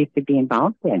that we should be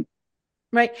involved in.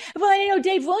 Right. Well, I know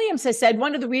Dave Williams has said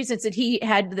one of the reasons that he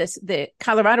had the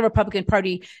Colorado Republican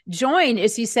Party join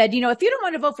is he said, if you don't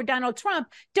want to vote for Donald Trump,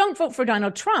 don't vote for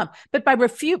Donald Trump. But by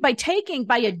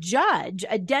a judge,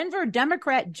 a Denver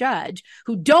Democrat judge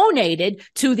who donated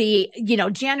to the,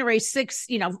 January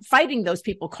 6th, fighting those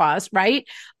people cause, right?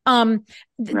 To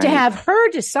have her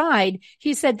decide,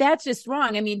 he said, that's just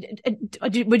wrong. I mean,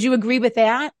 would you agree with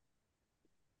that?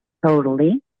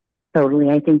 Totally.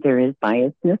 I think there is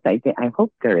biasness. I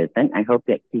hope there isn't. I hope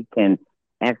that he can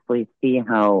actually see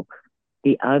how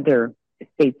the other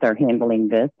states are handling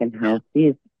this and how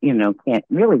she's, can't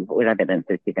really, what evidence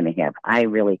is she going to have? I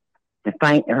really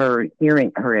define her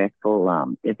hearing her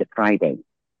actual, is it Friday?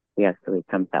 She actually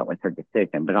comes out with her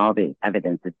decision, but all the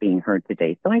evidence is being heard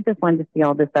today. So I just wanted to see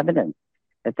all this evidence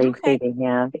that they say they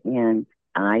have. And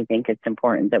I think it's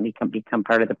important that we can become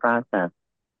part of the process.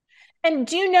 And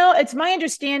do you know, it's my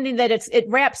understanding that it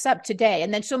wraps up today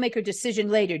and then she'll make her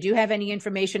decision later. Do you have any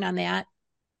information on that?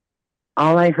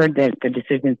 All I heard that the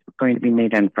decision is going to be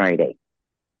made on Friday.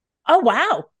 Oh,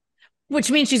 wow.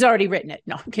 Which means she's already written it.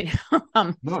 No, I'm kidding.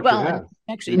 No, well,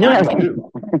 actually, no.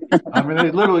 I mean,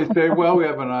 they literally say, well, we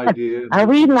have an idea. Are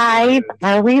we live?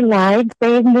 Are we live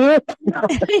saying this?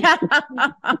 Yeah.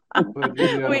 But,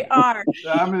 We are.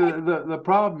 I mean, the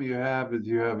problem you have is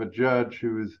you have a judge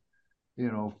who is,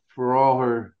 for all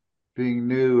her being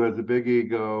new, has a big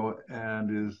ego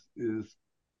and is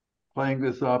playing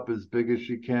this up as big as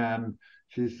she can.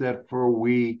 She's set for a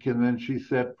week, and then she's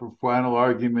set for final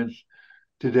arguments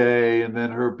today, and then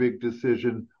her big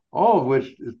decision, all of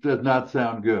which does not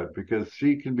sound good, because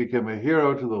she can become a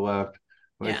hero to the left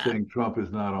by saying Trump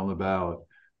is not on the ballot.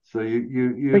 So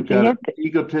you've got an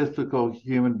egotistical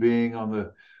human being on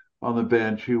the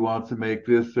bench who wants to make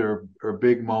this their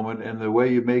big moment, and the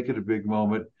way you make it a big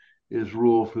moment is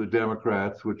rule for the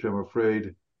Democrats, which I'm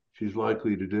afraid she's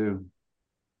likely to do.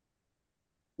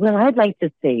 Well, I'd like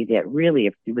to say that really,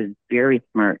 if she was very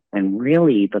smart and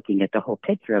really looking at the whole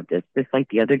picture of this, just like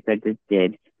the other judges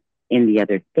did in the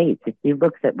other states, if she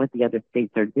looks at what the other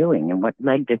states are doing and what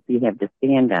leg does she have to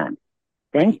stand on,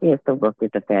 then she has to look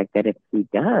at the fact that if she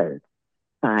does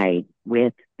side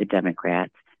with the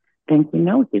Democrats, then she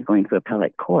knows she's going to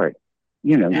appellate court.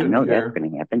 That's going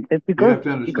to happen. So if you have to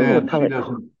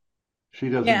understand, she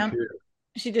doesn't care.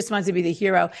 She just wants to be the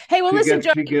hero. Hey, well, listen,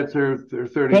 Joe. She gets her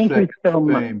 30 Thank seconds you so of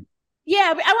much. fame. Yeah,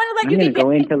 I want to let you go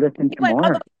in to listen to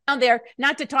more. Down there,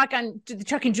 not to talk on to the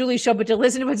Chuck and Julie show, but to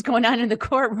listen to what's going on in the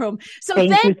courtroom. So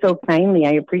thank you so kindly.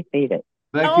 I appreciate it.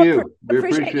 Thank you. We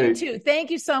appreciate you too.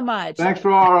 Thank you so much. Thanks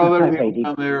for all our other people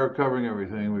down there covering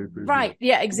everything. We appreciate it.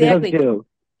 Yeah, exactly.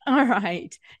 All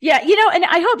right. Yeah, and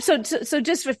I hope so. So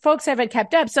just for folks who haven't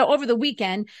kept up, so over the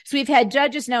weekend, we've had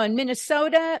judges now in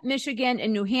Minnesota, Michigan,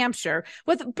 and New Hampshire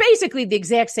with basically the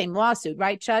exact same lawsuit,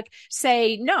 right, Chuck?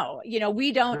 Say, no,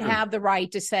 we don't have the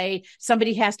right to say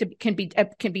somebody can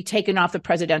be taken off the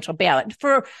presidential ballot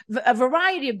for a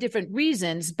variety of different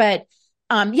reasons, but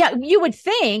you would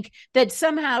think that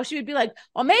somehow she would be like,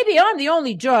 well, maybe I'm the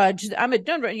only judge. I'm in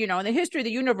the history of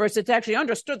the universe that's actually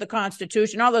understood the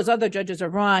Constitution. All those other judges are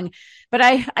wrong. But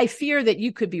I fear that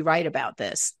you could be right about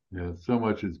this. Yeah, so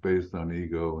much is based on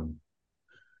ego and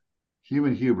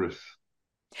human hubris.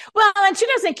 Well, and she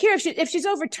doesn't care if she's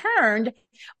overturned.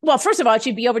 Well, first of all,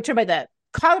 she'd be overturned by the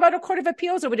Colorado Court of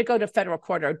Appeals, or would it go to federal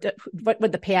court, or what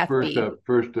would the path be?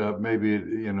 First up, maybe,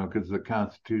 because it's a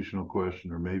constitutional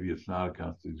question, or maybe it's not a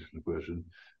constitutional question,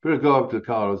 but it'll go up to the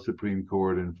Colorado Supreme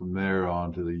Court, and from there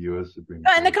on to the U.S. Supreme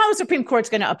Court. And the Colorado Supreme Court's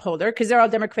going to uphold her because they're all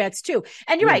Democrats too.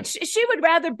 And you're right. She would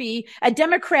rather be a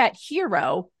Democrat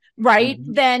hero, right,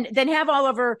 than have all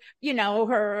of her,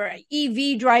 her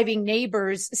EV driving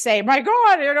neighbors say, my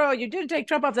God, you didn't take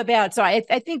Trump off the ballot. So I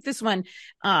think this one,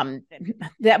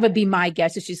 that would be my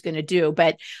guess that she's going to do.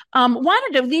 But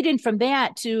wanted to lead in from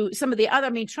that to some of the other. I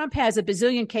mean, Trump has a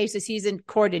bazillion cases. He's in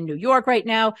court in New York right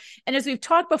now. And as we've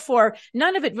talked before,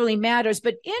 none of it really matters.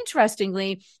 But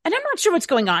interestingly, and I'm not sure what's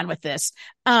going on with this.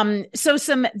 So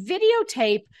some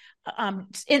videotape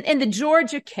in the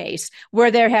Georgia case where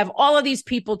there have all of these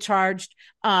people charged,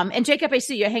 and Jacob, I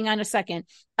see you, hang on a second.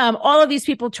 All of these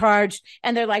people charged,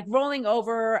 and they're like rolling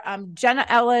over, Jenna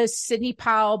Ellis, Sidney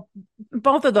Powell,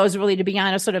 both of those really, to be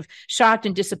honest, sort of shocked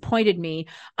and disappointed me.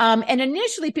 And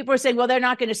initially people were saying, well, they're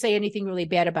not going to say anything really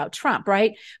bad about Trump,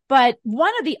 right? But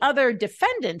one of the other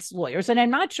defendants' lawyers, and I'm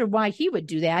not sure why he would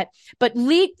do that, but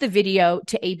leaked the video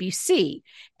to ABC.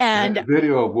 And the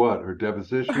video of what? Her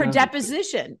deposition? Her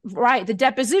deposition, right? The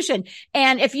deposition.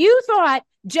 And if you thought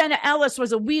Jenna Ellis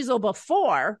was a weasel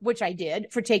before, which I did,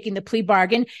 for taking the plea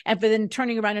bargain and for then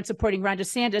turning around and supporting Ron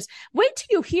DeSantis, wait till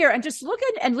you hear and just look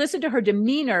at and listen to her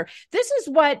demeanor. This is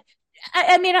what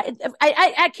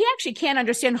I can't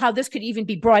understand how this could even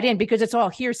be brought in, because it's all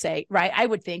hearsay, right? I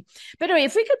would think. But anyway,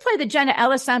 if we could play the Jenna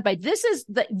Ellis soundbite, this is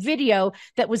the video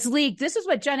that was leaked. This is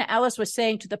what Jenna Ellis was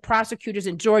saying to the prosecutors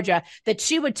in Georgia that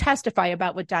she would testify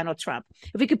about with Donald Trump.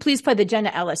 If we could please play the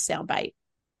Jenna Ellis soundbite.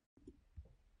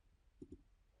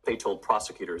 They told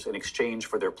prosecutors in exchange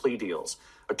for their plea deals.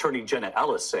 Attorney Jenna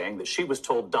Ellis saying that she was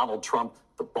told Donald Trump,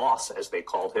 the boss, as they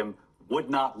called him, would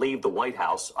not leave the White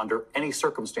House under any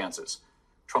circumstances.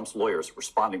 Trump's lawyers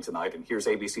responding tonight, and here's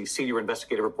ABC senior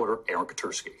investigative reporter Aaron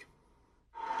Katursky.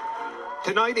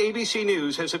 Tonight, ABC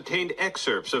News has obtained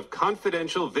excerpts of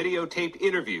confidential videotape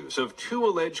interviews of two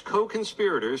alleged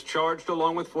co-conspirators charged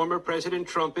along with former President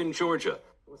Trump in Georgia.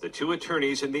 The two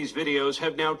attorneys in these videos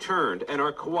have now turned and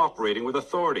are cooperating with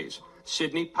authorities.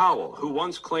 Sidney Powell, who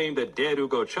once claimed that dead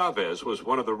Hugo Chavez was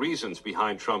one of the reasons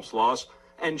behind Trump's loss,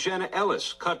 and Jenna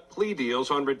Ellis cut plea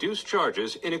deals on reduced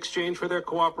charges in exchange for their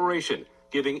cooperation,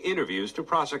 giving interviews to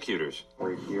prosecutors.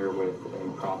 We're here with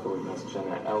a proffer with Ms.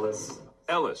 Jenna Ellis.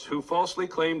 Ellis, who falsely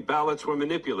claimed ballots were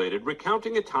manipulated,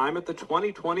 recounting a time at the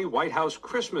 2020 White House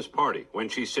Christmas party when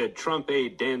she said Trump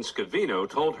aide Dan Scavino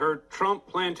told her Trump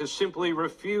planned to simply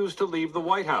refuse to leave the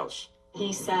White House.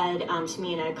 He said to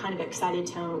me in a kind of excited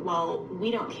tone, well,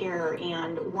 we don't care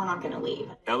and we're not going to leave.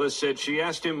 Ellis said she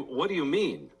asked him, what do you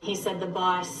mean? He said the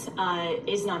boss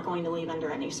is not going to leave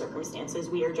under any circumstances.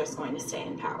 We are just going to stay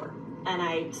in power. And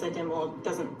I said to him, well, it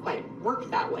doesn't quite work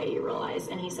that way, you realize.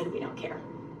 And he said, we don't care.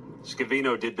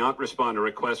 Scavino did not respond to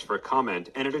requests for comment,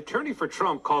 and an attorney for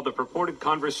Trump called the purported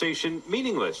conversation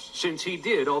meaningless since he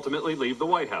did ultimately leave the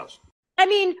White House. I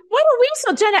mean, what a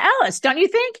weasel, Jenna Ellis, don't you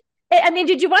think? I mean,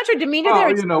 did you watch her demeanor there?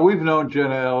 You know, we've known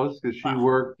Jenna Ellis because she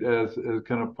worked as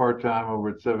kind of part-time over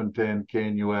at 710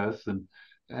 KNUS,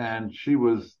 and she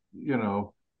was, you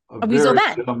know, a very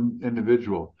dumb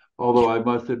individual. Although I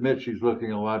must admit she's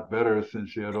looking a lot better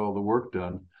since she had all the work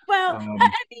done. Well,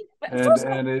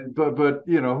 I mean, but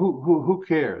you know, who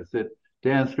cares that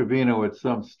Dan Scavino at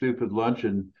some stupid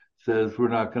luncheon says we're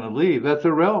not going to leave? That's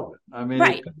irrelevant. I mean,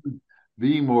 it couldn't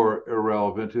be more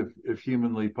irrelevant if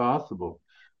humanly possible.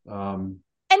 And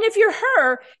if you're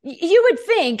her, you would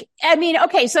think, I mean,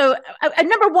 okay, so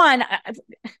number one,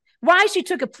 why she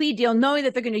took a plea deal knowing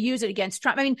that they're going to use it against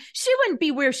Trump. I mean, she wouldn't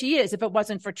be where she is if it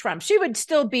wasn't for Trump. She would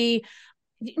still be,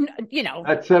 you know,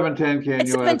 at 710 KNUS. At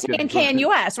 710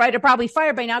 KNUS, right? They're probably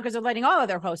fired by now because they're letting all of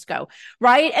their hosts go,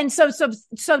 right? And so,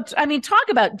 I mean, talk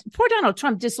about poor Donald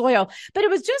Trump disloyal, but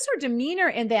it was just her demeanor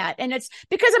in that. And it's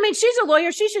because, I mean, she's a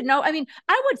lawyer. She should know. I mean,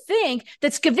 I would think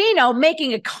that Scavino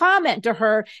making a comment to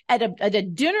her at a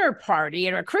dinner party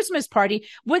or a Christmas party,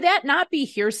 would that not be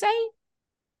hearsay?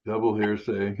 Double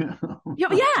hearsay.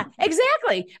 Yeah,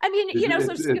 exactly. I mean, you know,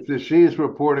 she's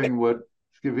reporting what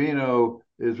Scavino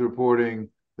is reporting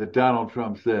that Donald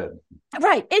Trump said.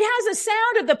 Right. It has a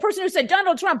sound of the person who said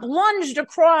Donald Trump lunged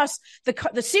across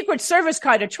the Secret Service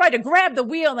car to try to grab the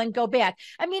wheel and go back.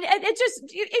 I mean, it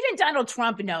just, even Donald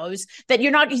Trump knows that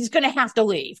he's going to have to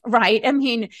leave. Right. I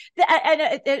mean,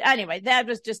 anyway, that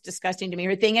was just disgusting to me,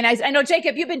 her thing. And I know,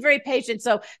 Jacob, you've been very patient.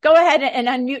 So go ahead and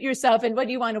unmute yourself. And what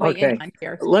do you want to weigh in on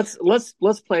here?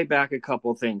 Let's play back a couple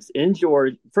of things. In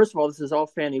Georgia, first of all, this is all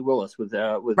Fannie Willis with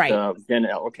Jenna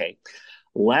Ellis. Okay.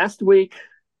 Last week,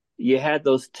 you had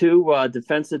those two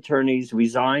defense attorneys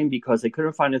resign because they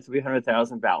couldn't find the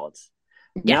 300,000 ballots.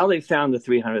 Yeah. Now they found the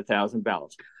 300,000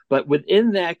 ballots. But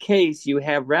within that case, you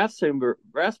have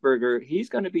Raffensperger. He's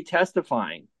going to be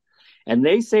testifying. And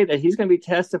they say that he's going to be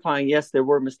testifying, yes, there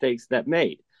were mistakes that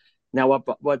made. Now,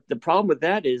 what the problem with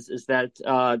that is that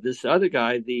this other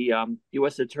guy, the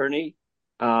U.S. attorney,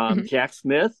 Jack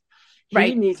Smith,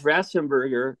 he needs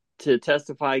Raffensperger to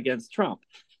testify against Trump.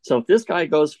 So if this guy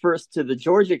goes first to the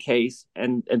Georgia case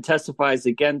and testifies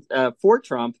again for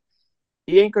Trump,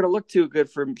 he ain't going to look too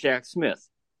good for Jack Smith.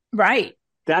 Right.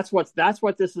 That's what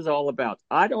this is all about.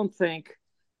 I don't think.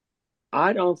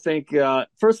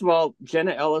 First of all,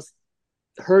 Jenna Ellis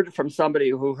heard it from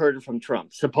somebody who heard it from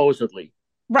Trump, supposedly.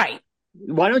 Right.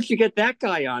 Why don't you get that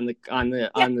guy on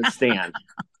the stand?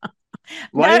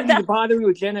 Why didn't you bother me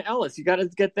with Jenna Ellis? You got to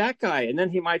get that guy. And then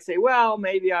he might say, well,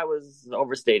 maybe I was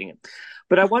overstating it.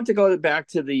 But I want to go back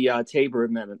to the Tabor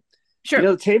Amendment. Sure. You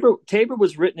know, Tabor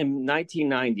was written in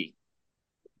 1990.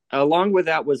 Along with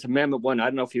that was Amendment 1. I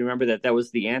don't know if you remember that. That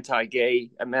was the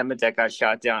anti-gay amendment that got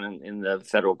shot down in the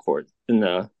federal court.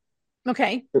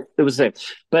 Okay. It was it.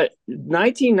 But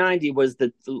 1990 was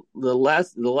the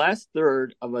last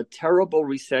third of a terrible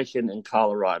recession in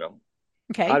Colorado.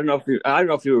 Okay. I don't know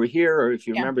if you were here or if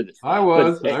you remember this. I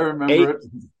was. I remember it.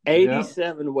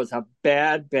 87 was a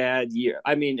bad year.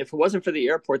 I mean, if it wasn't for the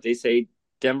airport, they say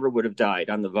Denver would have died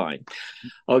on the vine.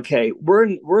 Okay,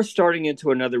 we're starting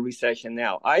into another recession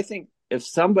now. I think if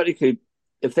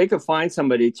they could find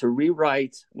somebody to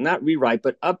not rewrite,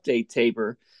 but update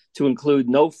Tabor to include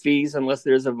no fees unless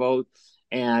there's a vote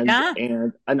and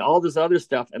all this other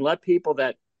stuff, and let people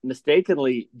that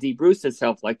mistakenly debruced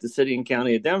itself, like the city and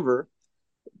county of Denver,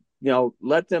 you know,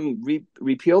 let them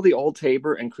repeal the old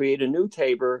Tabor and create a new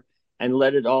Tabor and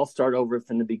let it all start over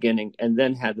from the beginning, and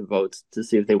then have the votes to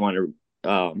see if they want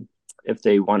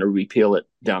to repeal it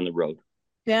down the road.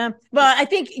 Yeah. Well, I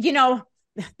think, you know,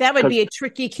 that would be a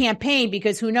tricky campaign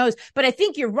because who knows? But I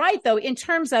think you're right, though, in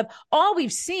terms of all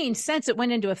we've seen since it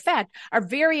went into effect are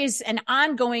various and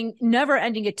ongoing,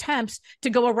 never-ending attempts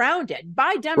to go around it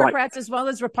by Democrats as well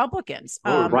as Republicans.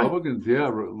 Republicans,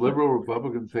 liberal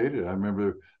Republicans hate it. I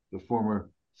remember the former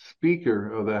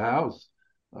Speaker of the House,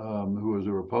 who was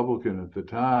a Republican at the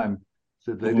time,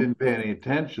 said they didn't pay any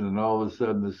attention, and all of a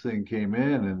sudden this thing came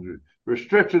in and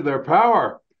restricted their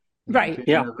power. Right.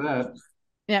 Yeah. That.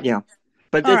 Yeah.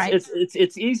 But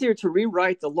it's easier to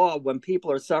rewrite the law when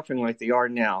people are suffering like they are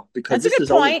now, because this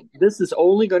is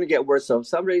only going to get worse. So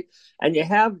and you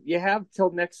have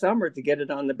till next summer to get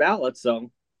it on the ballot.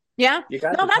 So yeah,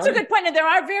 no, that's a good point. And there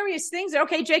are various things there.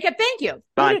 Okay, Jacob, thank you.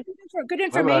 Bye. Good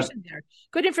information there.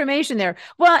 Good information there.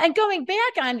 Well, and going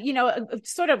back on,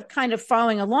 sort of kind of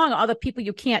following along all the people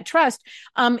you can't trust.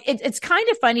 It's kind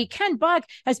of funny. Ken Buck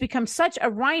has become such a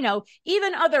rhino.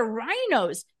 Even other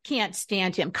rhinos can't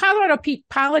stand him. Colorado Peak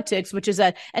Politics, which is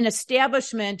an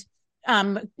establishment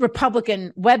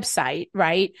Republican website,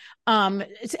 right,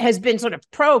 has been sort of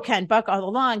pro Ken Buck all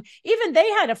along. Even they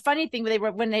had a funny thing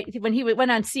when he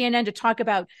went on CNN to talk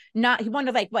about he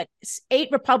wanted 8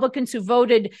 Republicans who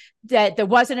voted that there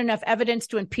wasn't enough evidence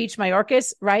to impeach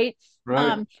Mayorkas, right?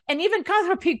 Right. And even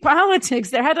Colorado Peak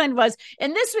Politics, their headline was,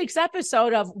 in this week's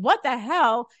episode of What the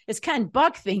Hell is Ken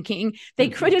Buck Thinking? They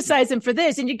criticize him for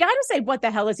this. And you got to say, what the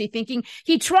hell is he thinking?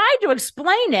 He tried to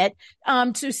explain it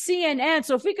to CNN.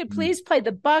 So if we could please play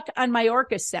the Buck on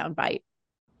Mayorkas soundbite.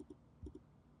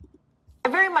 I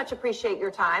very much appreciate your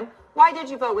time. Why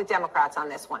did you vote with Democrats on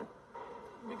this one?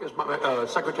 Because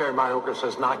Secretary Mayorkas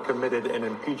has not committed an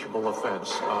impeachable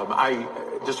offense. I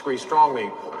disagree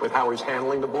strongly with how he's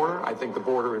handling the border. I think the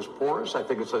border is porous. I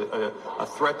think it's a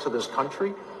threat to this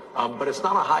country. But it's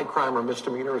not a high crime or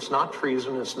misdemeanor. It's not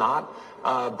treason. It's not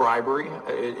bribery.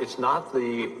 It's not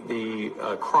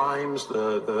the crimes,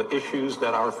 the issues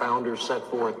that our founders set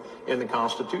forth in the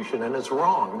Constitution. And it's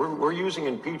wrong. We're using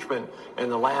impeachment in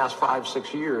the last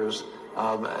 5-6 years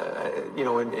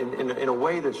in a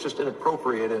way that's just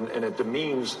inappropriate, and it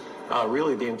demeans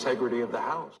really the integrity of the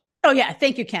House. Oh, yeah.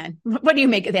 Thank you, Ken. What do you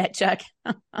make of that, Chuck?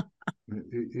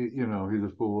 He's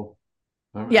a fool.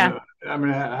 Yeah. I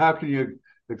mean, how can you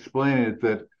explain it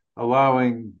that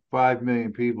allowing 5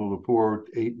 million people to pour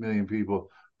 8 million people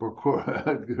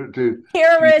to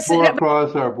terrorists pour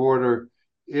across our border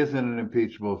isn't an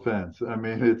impeachable offense? I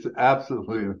mean, it's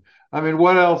absolutely. I mean,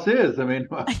 what else is? I mean,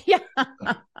 yeah.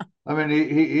 I mean,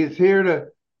 he's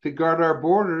here to guard our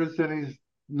borders, and he's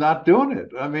not doing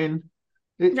it. I mean,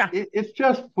 it's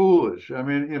just foolish. I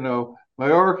mean,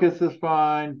 Mayorkas is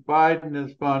fine, Biden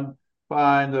is fine.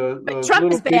 Those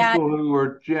Trump little people who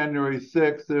were January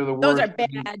 6th, they're the worst Those are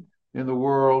bad. in the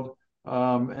world.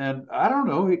 And I don't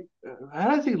know,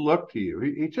 how does he look to you?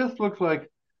 He just looks like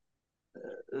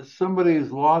somebody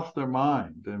who's lost their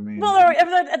mind. I mean, well, or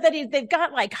that they've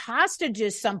got like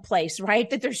hostages someplace, right?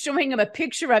 That they're showing him a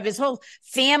picture of his whole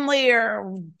family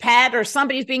or pet or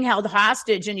somebody's being held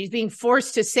hostage, and he's being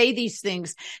forced to say these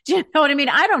things. Do you know what I mean?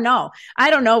 I don't know. I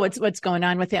don't know what's going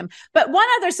on with him. But one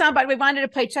other soundbite we wanted to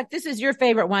play, Chuck. This is your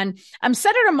favorite one.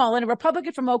 Senator Mullen, a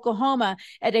Republican from Oklahoma,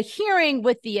 at a hearing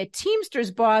with the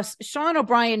Teamsters boss, Sean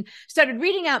O'Brien, started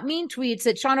reading out mean tweets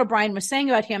that Sean O'Brien was saying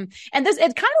about him. And it kind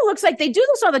of looks like they do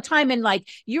this all the time in like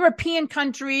European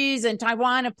countries and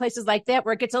Taiwan and places like that,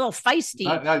 where it gets a little feisty.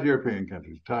 Not European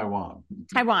countries, Taiwan.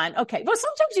 Taiwan. Okay. Well,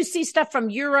 sometimes you see stuff from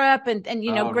Europe and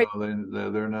great. No,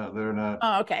 they're not.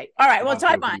 Oh, okay. All right. Well,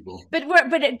 Taiwan, but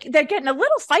they're getting a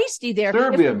little feisty there.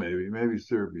 Serbia, maybe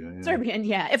Serbia. Yeah. Serbian.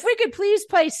 Yeah. If we could please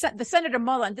play the Senator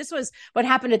Mullen. This was what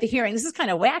happened at the hearing. This is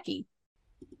kind of wacky.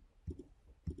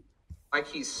 Like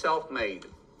he's self-made.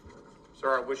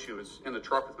 Sir, I wish he was in the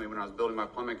truck with me when I was building my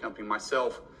plumbing company.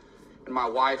 Myself and my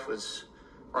wife was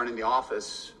running the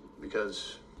office,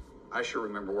 because I sure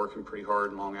remember working pretty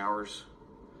hard and long hours.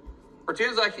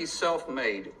 Pretends like he's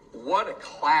self-made. What a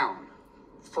clown.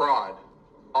 Fraud.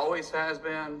 Always has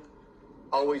been,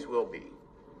 always will be.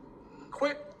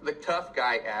 Quit the tough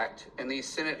guy act in these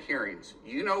Senate hearings.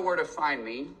 You know where to find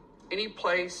me. Any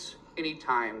place,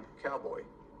 anytime, cowboy.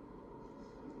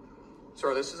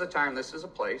 Sir, this is a time, this is a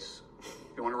place.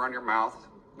 If you want to run your mouth,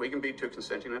 we can be two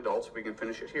consenting adults. We can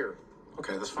finish it here.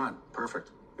 Okay, that's fine.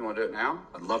 Perfect. You want to do it now?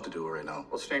 I'd love to do it right now.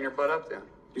 Well, stand your butt up then.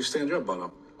 You stand your butt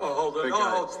up. Oh, hold it.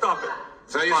 Oh, Stop it.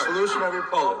 Is that your solution, or you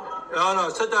pull it? No,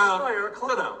 sit down.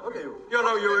 Sit down. Okay.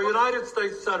 You're a United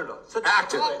States Senator. Sit down.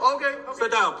 Active. Oh, okay.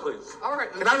 Sit down, please. All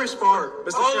right. Can I respond?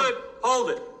 Mr. Hold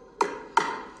it.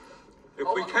 If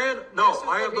we can, no,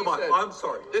 I have the mic. I'm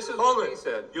sorry. This is hold what it. He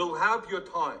said. You'll have your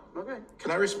time. Okay.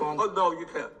 Can I respond? Oh, no, you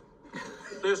can't.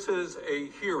 This is a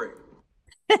hearing.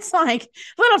 It's like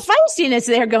a little feistiness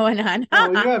there going on.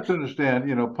 Well, you have to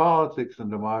understand, politics and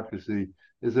democracy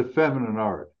is a feminine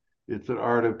art. It's an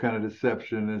art of kind of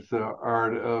deception. It's an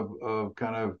art of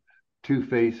kind of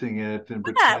two-facing it and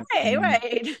pretending.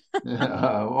 Right.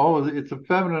 It's a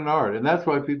feminine art, and that's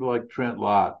why people like Trent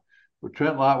Lott. Well,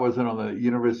 Trent Lott wasn't on the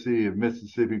University of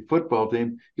Mississippi football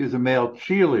team. He was a male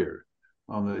cheerleader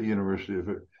on the University of.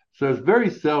 So it's very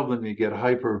seldom you get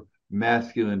hyper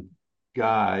masculine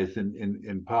guys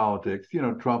in politics.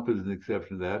 Trump is an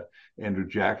exception to that. Andrew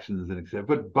Jackson is an exception,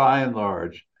 but by and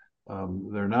large,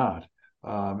 they're not.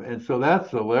 And so that's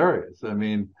hilarious. I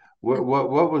mean, what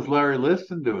was Larry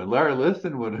Liston doing? Larry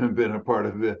Liston would have been a part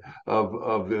of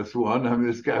this one. I mean,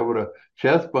 this guy would have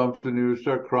chest bumped and he would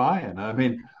start crying. I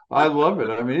mean, I love it.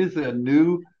 I mean, he's a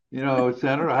new,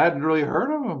 senator. I hadn't really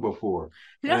heard of him before,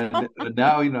 and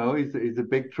now he's a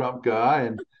big Trump guy,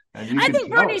 and I think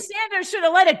Bernie Sanders should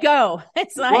have let it go.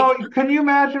 It's like, well, can you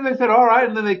imagine? They said, "All right,"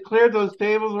 and then they cleared those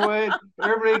tables away.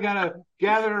 Everybody kind of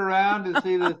gathered around to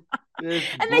see this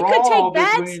and they could take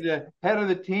bets between the head of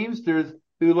the Teamsters,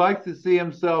 who likes to see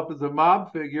himself as a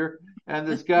mob figure, and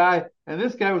this guy. And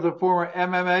this guy was a former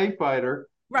MMA fighter.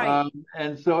 Right.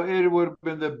 And so it would have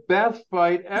been the best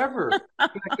fight ever. In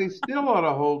fact, they still ought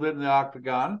to hold it in the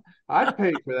octagon. I'd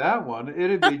pay for that one.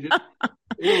 It would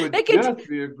just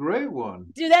be a great one.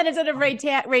 Do that instead of raise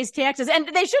taxes. And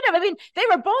they should have. I mean, they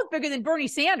were both bigger than Bernie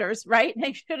Sanders, right?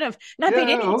 They should have not paid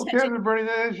any attention. Who cares if Bernie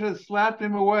Sanders should have slapped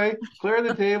him away, cleared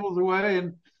the tables away,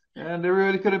 and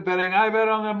everybody could have betting. I bet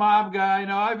on the mob guy.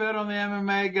 I bet on the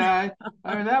MMA guy.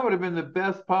 I mean, that would have been the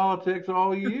best politics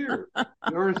all year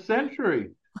or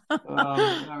century.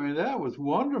 I mean, that was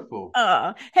wonderful.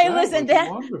 Hey, listen,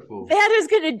 that is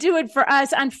going to do it for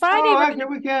us on Friday.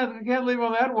 We can't leave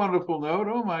on that wonderful note.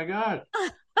 Oh my God,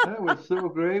 that was so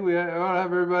great. We ought to have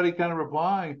everybody kind of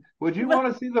replying. Would you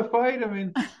want to see the fight? I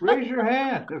mean, raise your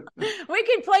hand. We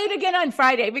can play it again on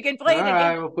Friday. We can play it again. All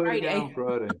right, we'll play it again on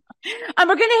Friday. We're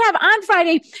going to have on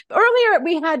Friday. Earlier,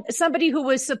 we had somebody who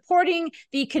was supporting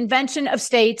the Convention of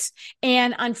States,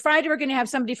 and on Friday, we're going to have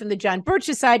somebody from the John Birch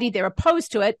Society. They're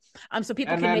opposed to it, so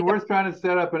people can make. And we're trying to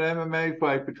set up an MMA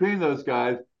fight between those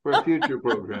guys for a future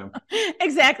program.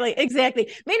 Exactly. Meanwhile,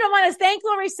 I want to thank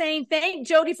Lori Saine, thank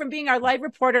Jody for being our live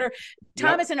reporter,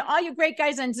 Thomas, and all you great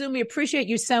guys on Zoom. We appreciate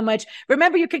you so much.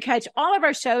 Remember, you can catch all of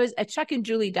our shows at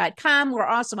chuckandjulie.com. We're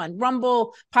awesome on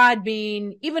Rumble,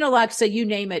 Podbean, even Alexa, you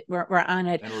name it. We're on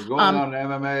it. And we're going on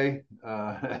MMA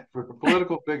for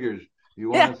political figures.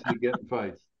 You want to see getting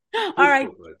fights. All right.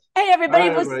 Hey, everybody. All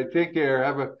right, everybody. Take care.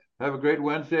 Have a great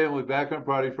Wednesday, and we'll be back on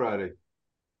Friday.